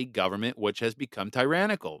abolish a government which has become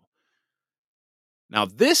tyrannical. Now,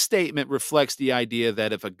 this statement reflects the idea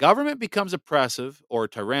that if a government becomes oppressive or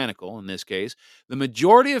tyrannical, in this case, the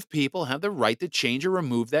majority of people have the right to change or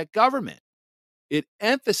remove that government. It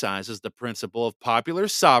emphasizes the principle of popular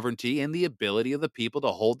sovereignty and the ability of the people to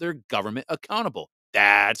hold their government accountable.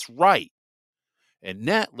 That's right. And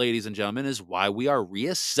that, ladies and gentlemen, is why we are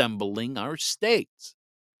reassembling our states.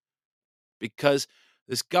 Because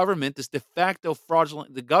this government, this de facto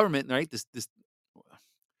fraudulent, the government, right?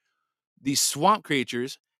 These swamp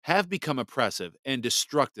creatures have become oppressive and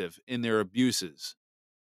destructive in their abuses.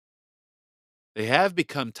 They have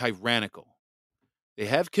become tyrannical. They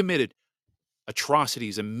have committed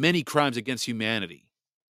atrocities and many crimes against humanity,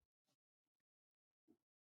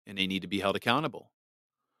 and they need to be held accountable.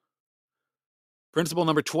 Principle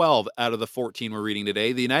number 12 out of the 14 we're reading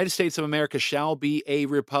today: the United States of America shall be a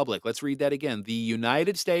republic. Let's read that again. The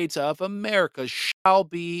United States of America shall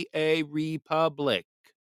be a republic.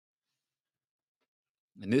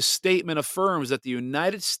 And this statement affirms that the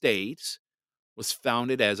United States was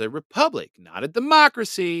founded as a republic, not a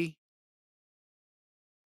democracy,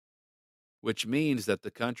 which means that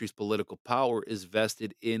the country's political power is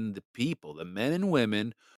vested in the people, the men and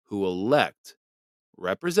women who elect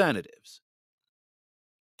representatives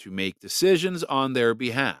to make decisions on their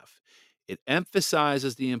behalf. It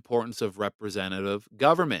emphasizes the importance of representative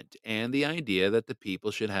government and the idea that the people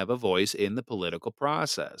should have a voice in the political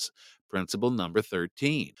process. Principle number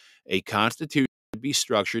 13: a constitution should be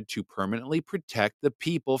structured to permanently protect the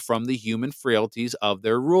people from the human frailties of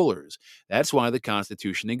their rulers. That's why the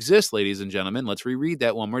Constitution exists, ladies and gentlemen. Let's reread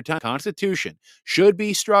that one more time. Constitution should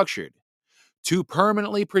be structured to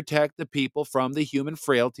permanently protect the people from the human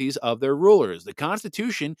frailties of their rulers. The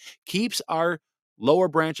Constitution keeps our lower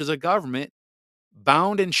branches of government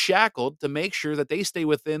bound and shackled to make sure that they stay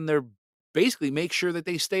within their, basically make sure that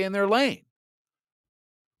they stay in their lane.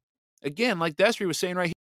 Again, like Destry was saying right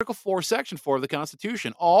here, Article 4, Section 4 of the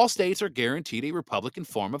Constitution, all states are guaranteed a Republican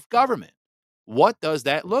form of government. What does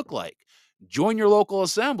that look like? Join your local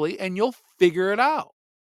assembly and you'll figure it out.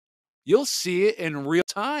 You'll see it in real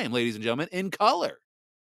time, ladies and gentlemen, in color,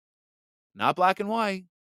 not black and white.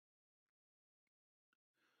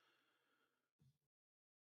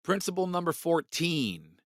 Principle number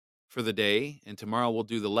 14 for the day, and tomorrow we'll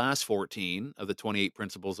do the last 14 of the 28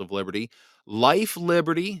 principles of liberty. Life,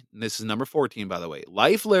 liberty, and this is number 14, by the way.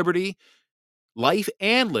 Life,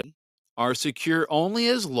 and liberty are secure only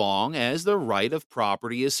as long as the right of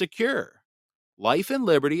property is secure. Life and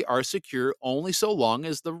liberty are secure only so long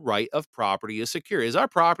as the right of property is secure. Is our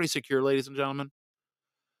property secure, ladies and gentlemen?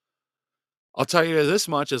 I'll tell you this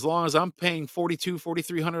much: as long as I'm paying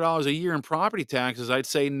 $4,300 a year in property taxes, I'd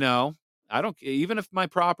say no. I don't, even if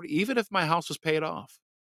my house was paid off.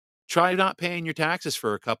 Try not paying your taxes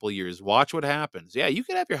for a couple of years. Watch what happens. Yeah, you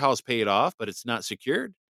could have your house paid off, but it's not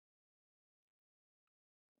secured.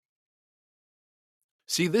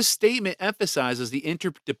 See, this statement emphasizes the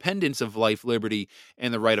interdependence of life, liberty,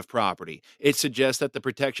 and the right of property. It suggests that the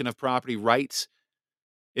protection of property rights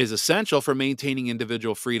is essential for maintaining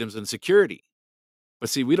individual freedoms and security. But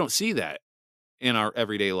see, we don't see that in our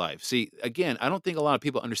everyday life. See, again, I don't think a lot of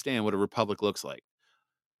people understand what a republic looks like,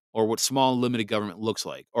 or what small limited government looks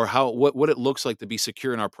like, or what it looks like to be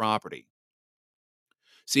secure in our property.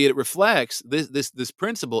 See, it reflects this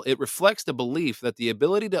principle. It reflects the belief that the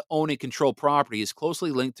ability to own and control property is closely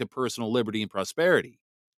linked to personal liberty and prosperity.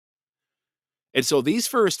 And so these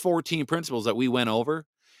first 14 principles that we went over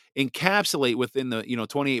encapsulate within the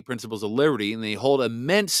 28 principles of liberty, and they hold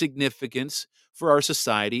immense significance for our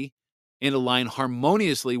society and align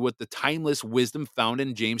harmoniously with the timeless wisdom found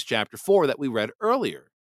in James chapter 4 that we read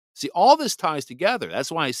earlier. See, all this ties together.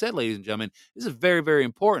 That's why I said, ladies and gentlemen, this is very, very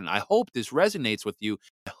important. I hope this resonates with you.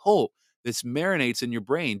 I hope this marinates in your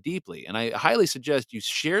brain deeply. And I highly suggest you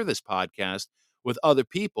share this podcast with other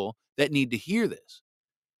people that need to hear this.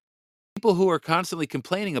 people who are constantly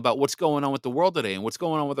complaining about what's going on with the world today and what's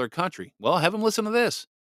going on with our country. Well, have them listen to this.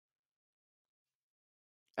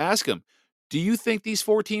 Ask them, do you think these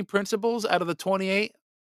 14 principles out of the 28,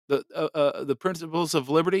 the principles of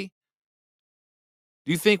liberty,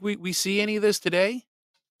 do you think we see any of this today?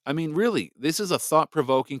 I mean, really, this is a thought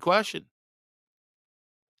provoking question.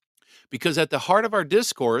 Because at the heart of our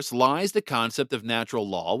discourse lies the concept of natural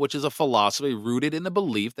law, which is a philosophy rooted in the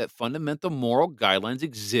belief that fundamental moral guidelines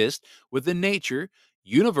exist within nature,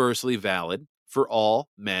 universally valid for all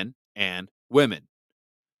men and women.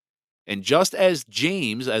 And just as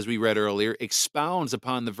James, as we read earlier, expounds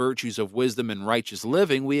upon the virtues of wisdom and righteous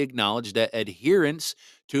living, we acknowledge that adherence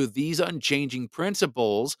to these unchanging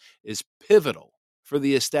principles is pivotal for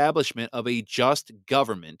the establishment of a just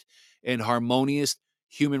government and harmonious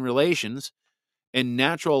human relations. And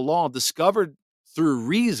natural law, discovered through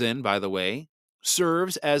reason, by the way,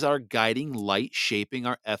 serves as our guiding light, shaping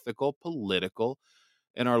our ethical, political,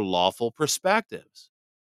 and our lawful perspectives.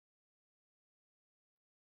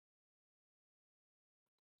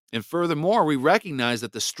 And furthermore, we recognize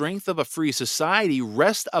that the strength of a free society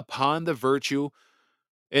rests upon the virtue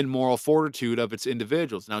and moral fortitude of its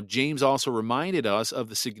individuals. Now, James also reminded us of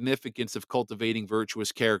the significance of cultivating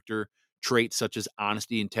virtuous character traits such as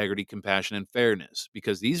honesty, integrity, compassion, and fairness,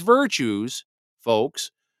 because these virtues,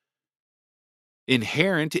 folks,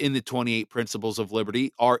 inherent in the 28 principles of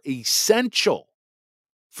liberty, are essential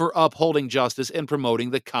for upholding justice and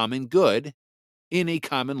promoting the common good in a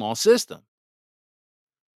common law system.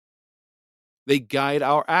 They guide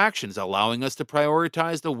our actions, allowing us to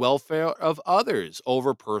prioritize the welfare of others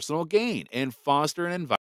over personal gain and foster an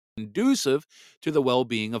environment conducive to the well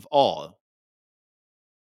being of all.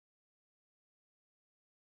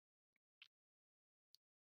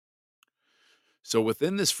 So,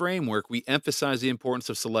 within this framework, we emphasize the importance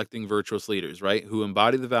of selecting virtuous leaders, right, who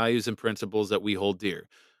embody the values and principles that we hold dear.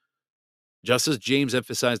 Just as James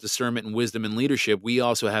emphasized discernment and wisdom in leadership, we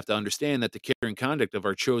also have to understand that the character and conduct of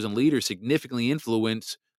our chosen leaders significantly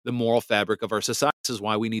influence the moral fabric of our society. This is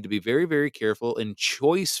why we need to be very, very careful and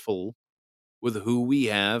choiceful with who we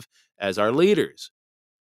have as our leaders.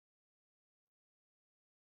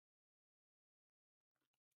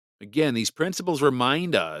 Again, these principles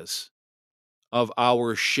remind us of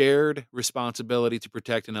our shared responsibility to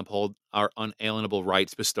protect and uphold our unalienable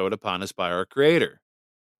rights bestowed upon us by our Creator.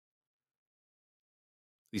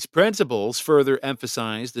 These principles further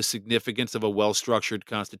emphasize the significance of a well structured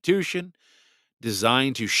constitution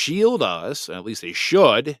designed to shield us, at least they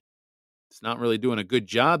should. It's not really doing a good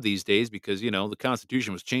job these days because, the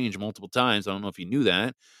Constitution was changed multiple times. I don't know if you knew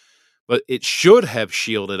that, but it should have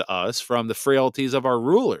shielded us from the frailties of our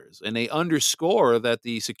rulers. And they underscore that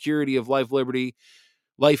the security of life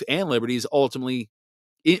and liberty is ultimately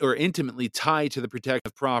or intimately tied to the protection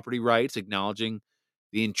of property rights, acknowledging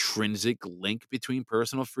the intrinsic link between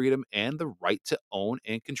personal freedom and the right to own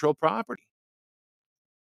and control property.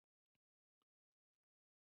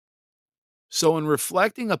 So, in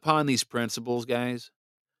reflecting upon these principles, guys,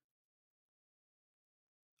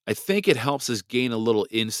 I think it helps us gain a little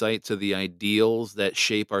insight to the ideals that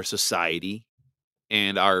shape our society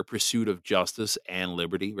and our pursuit of justice and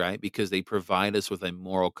liberty, right? Because they provide us with a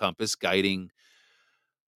moral compass guiding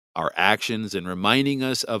our actions and reminding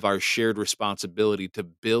us of our shared responsibility to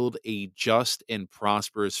build a just and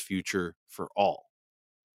prosperous future for all.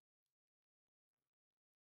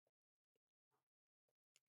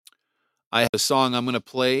 I have a song I'm going to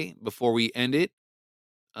play before we end it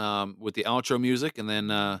with the outro music, and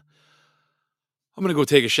then I'm going to go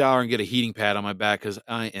take a shower and get a heating pad on my back because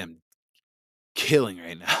I am killing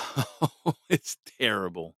right now. It's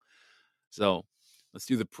terrible. So let's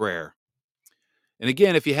do the prayer. And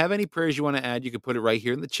again, if you have any prayers you want to add, you can put it right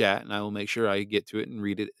here in the chat, and I will make sure I get to it and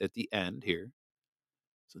read it at the end here.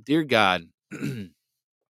 So, dear God,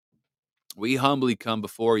 we humbly come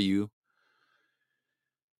before you.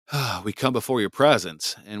 We come before your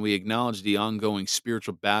presence, and we acknowledge the ongoing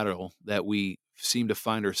spiritual battle that we seem to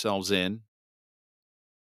find ourselves in.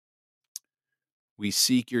 We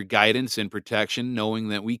seek your guidance and protection, knowing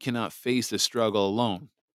that we cannot face this struggle alone.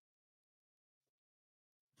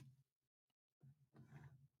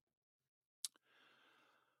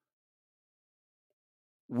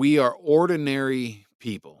 We are ordinary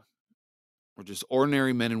people. We're just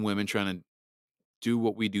ordinary men and women trying to do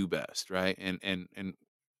what we do best, right? And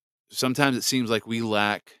sometimes it seems like we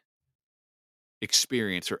lack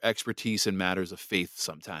experience or expertise in matters of faith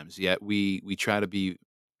sometimes. Yet we try to be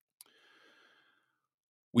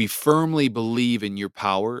we firmly believe in your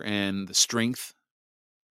power and the strength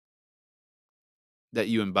that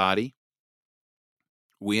you embody.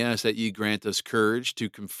 We ask that you grant us courage to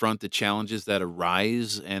confront the challenges that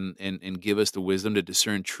arise and give us the wisdom to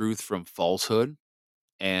discern truth from falsehood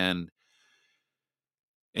and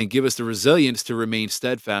give us the resilience to remain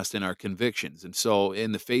steadfast in our convictions. And so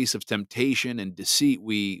in the face of temptation and deceit,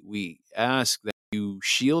 we ask that you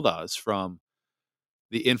shield us from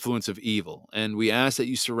the influence of evil. And we ask that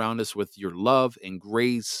you surround us with your love and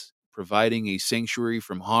grace, providing a sanctuary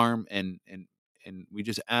from harm and we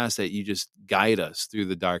just ask that you just guide us through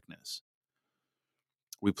the darkness.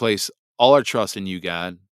 We place all our trust in you,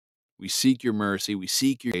 God. We seek your mercy, we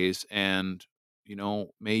seek your grace, and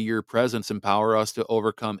may your presence empower us to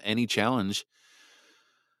overcome any challenge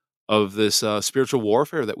of this spiritual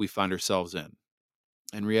warfare that we find ourselves in.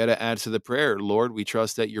 Henrietta adds to the prayer, Lord, we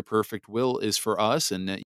trust that your perfect will is for us and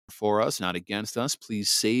that you're for us, not against us. Please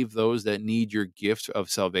save those that need your gift of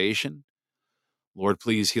salvation. Lord,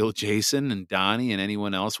 please heal Jason and Donnie and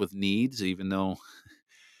anyone else with needs, even though,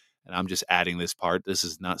 and I'm just adding this part, this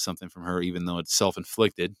is not something from her, even though it's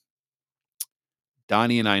self-inflicted.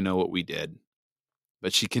 Donnie and I know what we did.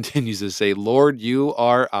 But she continues to say, Lord, you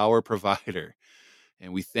are our provider,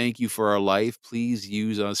 and we thank you for our life. Please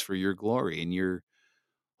use us for your glory. In your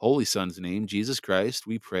Holy Son's name, Jesus Christ,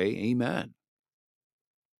 we pray. Amen.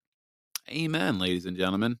 Amen, ladies and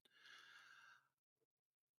gentlemen.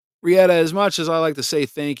 Rietta, as much as I like to say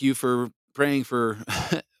thank you for praying for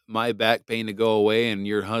my back pain to go away and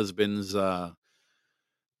your husband's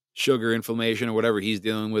sugar inflammation or whatever he's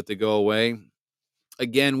dealing with to go away,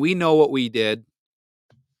 again, we know what we did.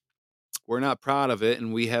 We're not proud of it,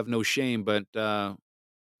 and we have no shame, but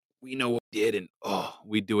we know what we did, and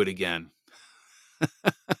we'd do it again.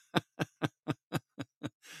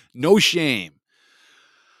 No shame.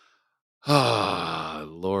 Ah,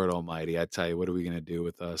 Lord Almighty, I tell you, what are we gonna do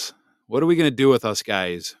with us? What are we gonna do with us,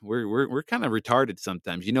 guys? We're kind of retarded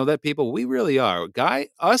sometimes. You know that, people? We really are.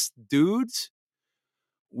 Us dudes,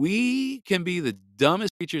 we can be the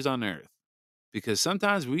dumbest creatures on earth because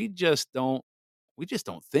sometimes we just don't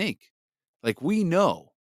think. Like, we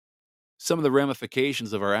know some of the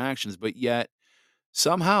ramifications of our actions, but yet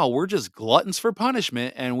somehow we're just gluttons for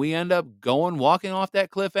punishment and we end up walking off that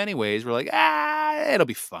cliff anyways. We're like, it'll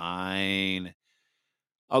be fine.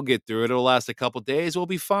 I'll get through it. It'll last a couple days. We'll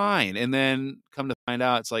be fine. And then come to find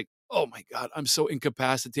out, it's like, oh my God, I'm so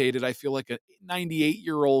incapacitated. I feel like a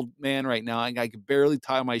 98-year-old man right now. I can barely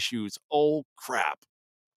tie my shoes. Oh crap.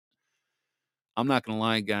 I'm not going to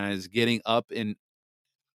lie, guys, getting up and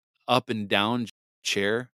down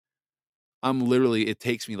chair. It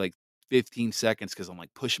takes me like 15 seconds because I'm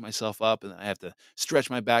like pushing myself up and I have to stretch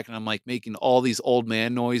my back and I'm like making all these old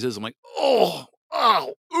man noises. I'm like, oh,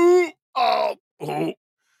 ooh, oh, oh.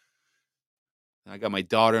 I got my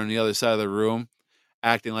daughter on the other side of the room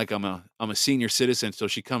acting like I'm a senior citizen. So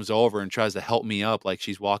she comes over and tries to help me up like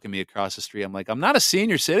she's walking me across the street. I'm like, I'm not a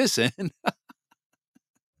senior citizen.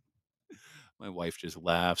 My wife just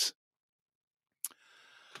laughs.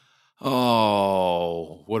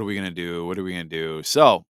 Oh, what are we going to do? What are we going to do?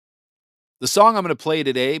 So the song I'm going to play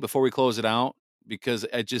today before we close it out, because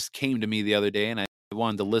it just came to me the other day and I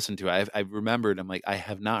wanted to listen to it. I remembered, I'm like, I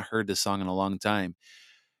have not heard this song in a long time.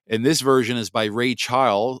 And this version is by Ray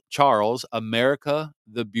Charles, America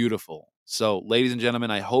the Beautiful. So, ladies and gentlemen,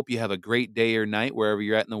 I hope you have a great day or night wherever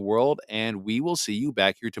you're at in the world. And we will see you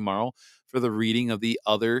back here tomorrow for the reading of the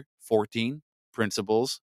other 14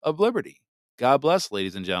 principles of liberty. God bless,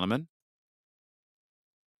 ladies and gentlemen.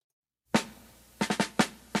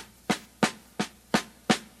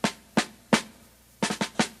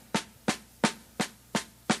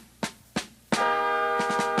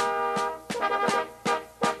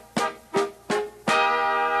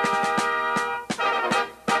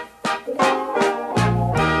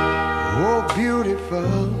 Oh, beautiful,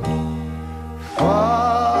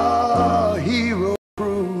 far hero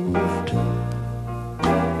proved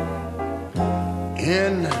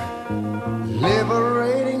in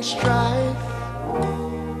liberating strife.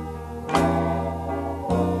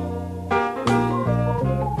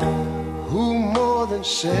 Who more than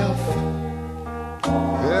self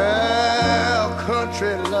their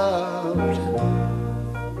country loved,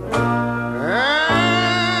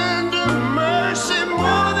 and mercy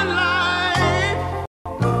more than life.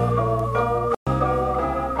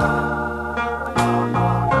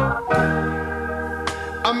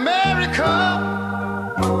 America,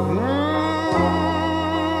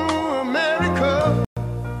 America,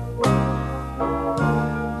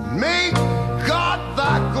 make God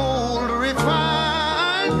thy gold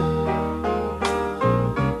refined,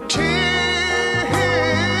 till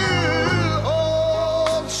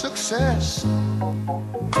all success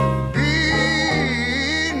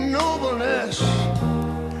be nobleness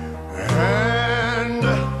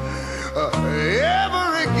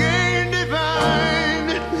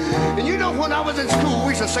was in school,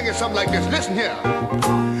 we used to sing it something like this. Listen here.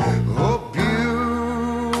 Oh,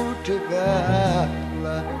 beautiful,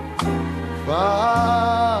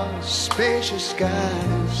 far spacious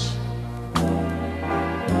skies,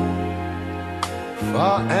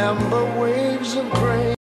 far amber waves of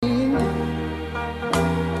grain,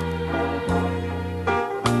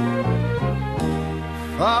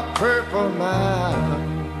 far purple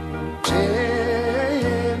mountain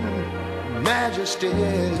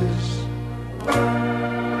majesties, over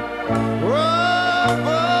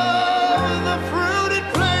the fruited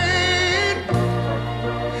plain.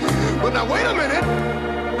 But now wait a minute,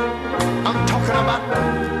 I'm talking about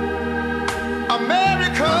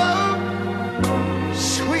America,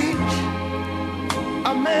 sweet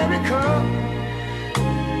America.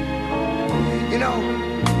 You know,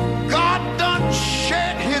 God done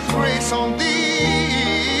shed his grace on thee.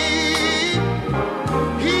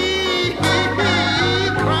 He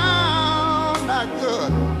crowned our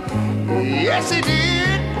good. Yes, he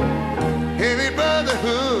did. Heavy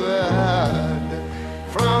brotherhood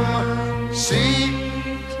from sea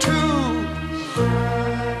to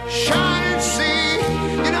shining sea.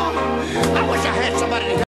 You know, I wish I had somebody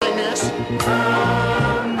to help this.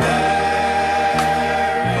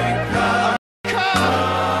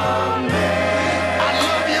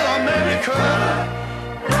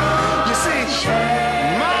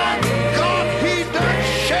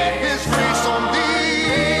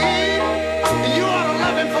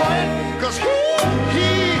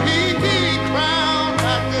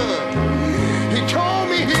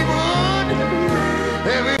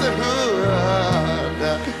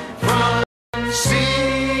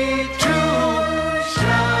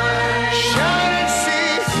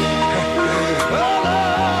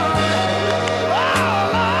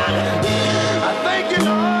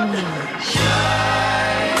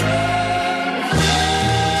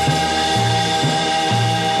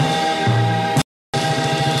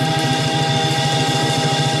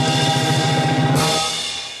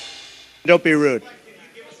 Don't be rude.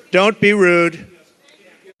 Don't be rude.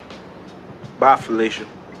 Bye, Felicia.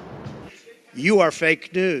 You are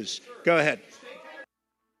fake news. Go ahead.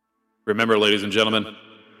 Remember, ladies and gentlemen,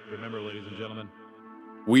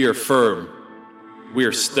 we are firm, we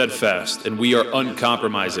are steadfast, and we are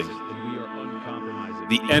uncompromising.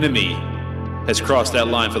 The enemy has crossed that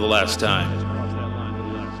line for the last time.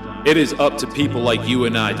 It is up to people like you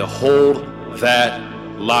and I to hold that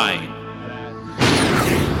line.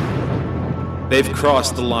 They've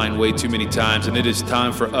crossed the line way too many times, and it is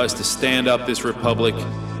time for us to stand up this republic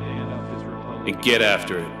and get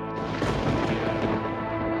after it.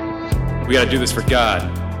 We gotta do this for God.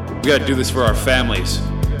 We gotta do this for our families.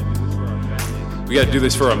 We gotta do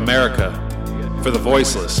this for America, for the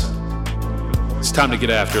voiceless. It's time to get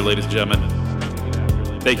after it, ladies and gentlemen.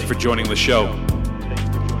 Thank you for joining the show.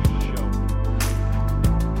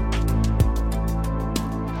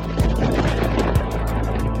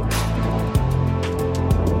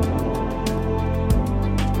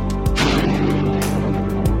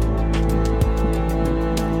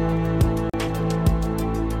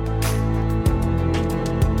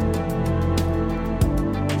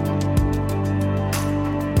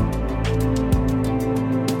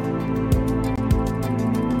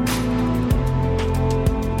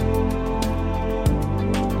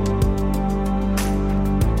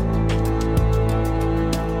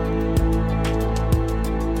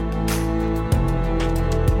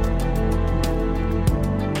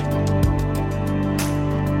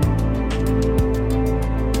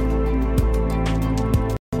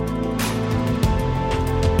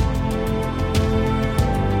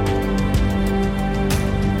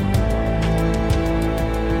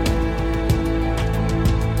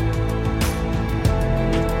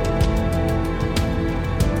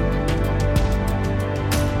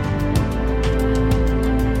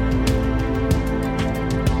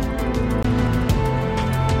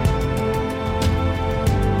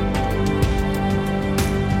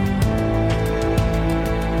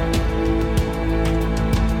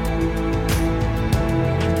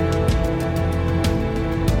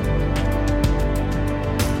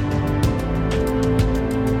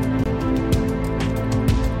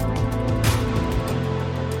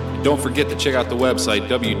 Don't forget to check out the website,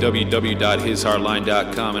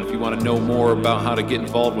 www.hishardline.com. And if you want to know more about how to get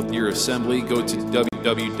involved with your assembly, go to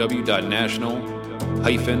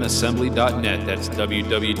www.national-assembly.net. That's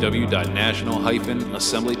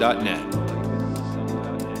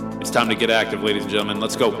www.national-assembly.net. It's time to get active, ladies and gentlemen.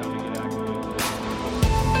 Let's go.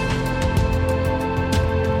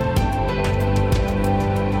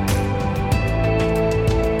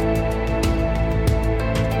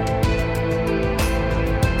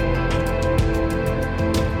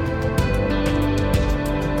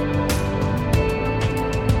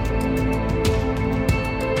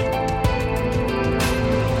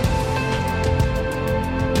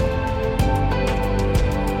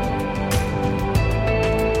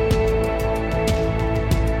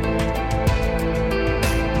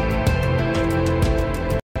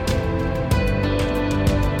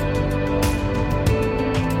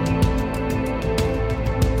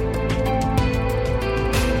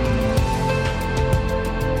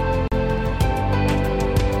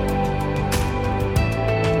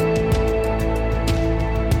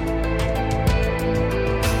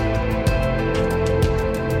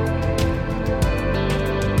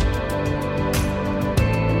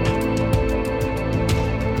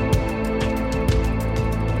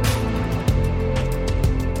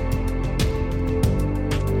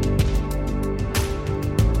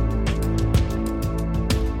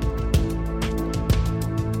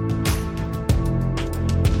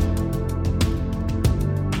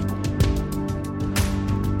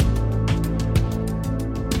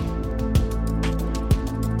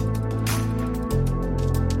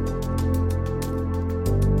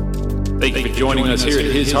 Thank you for joining us here at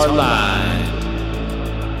His Heart Live.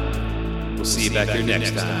 We'll see you back here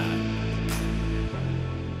next time.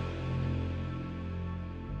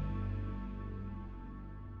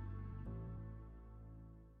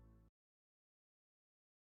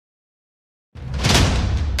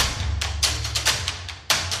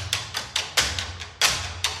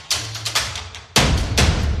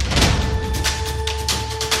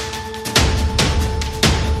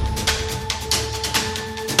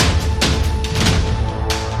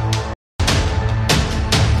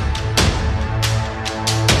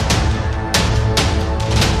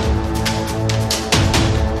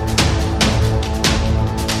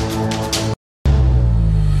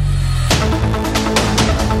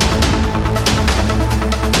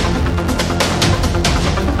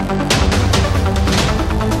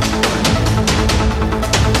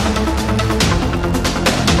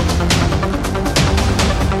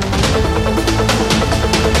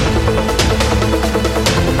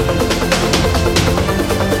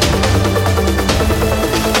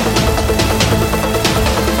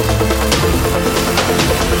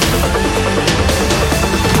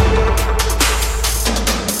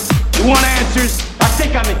 You want answers? I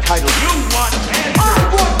think I'm entitled. You want answers?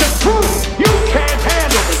 I want the truth! You can't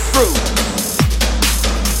handle the truth!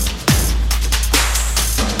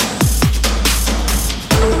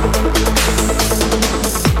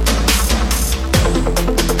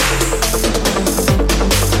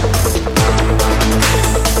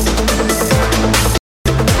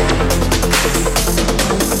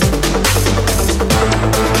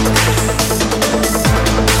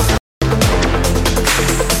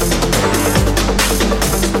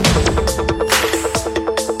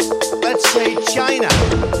 Let's say China.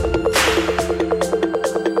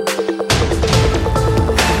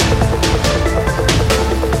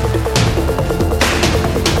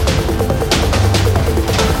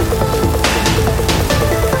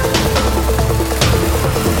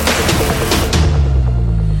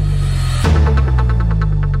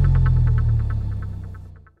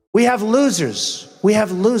 We have losers. We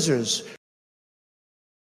have losers.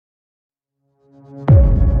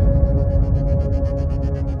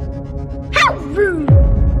 How rude!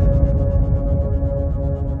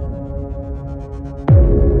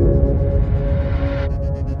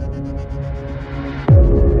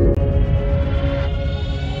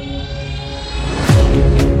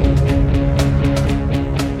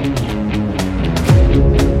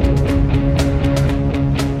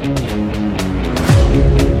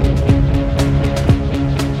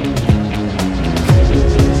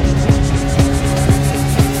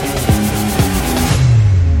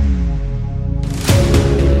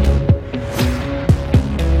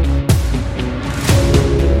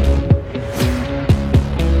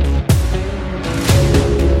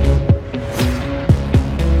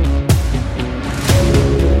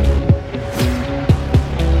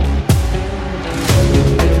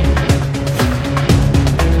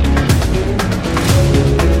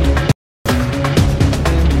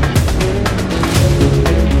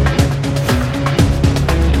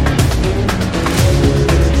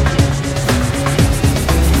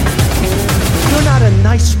 You're not a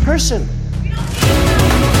nice person.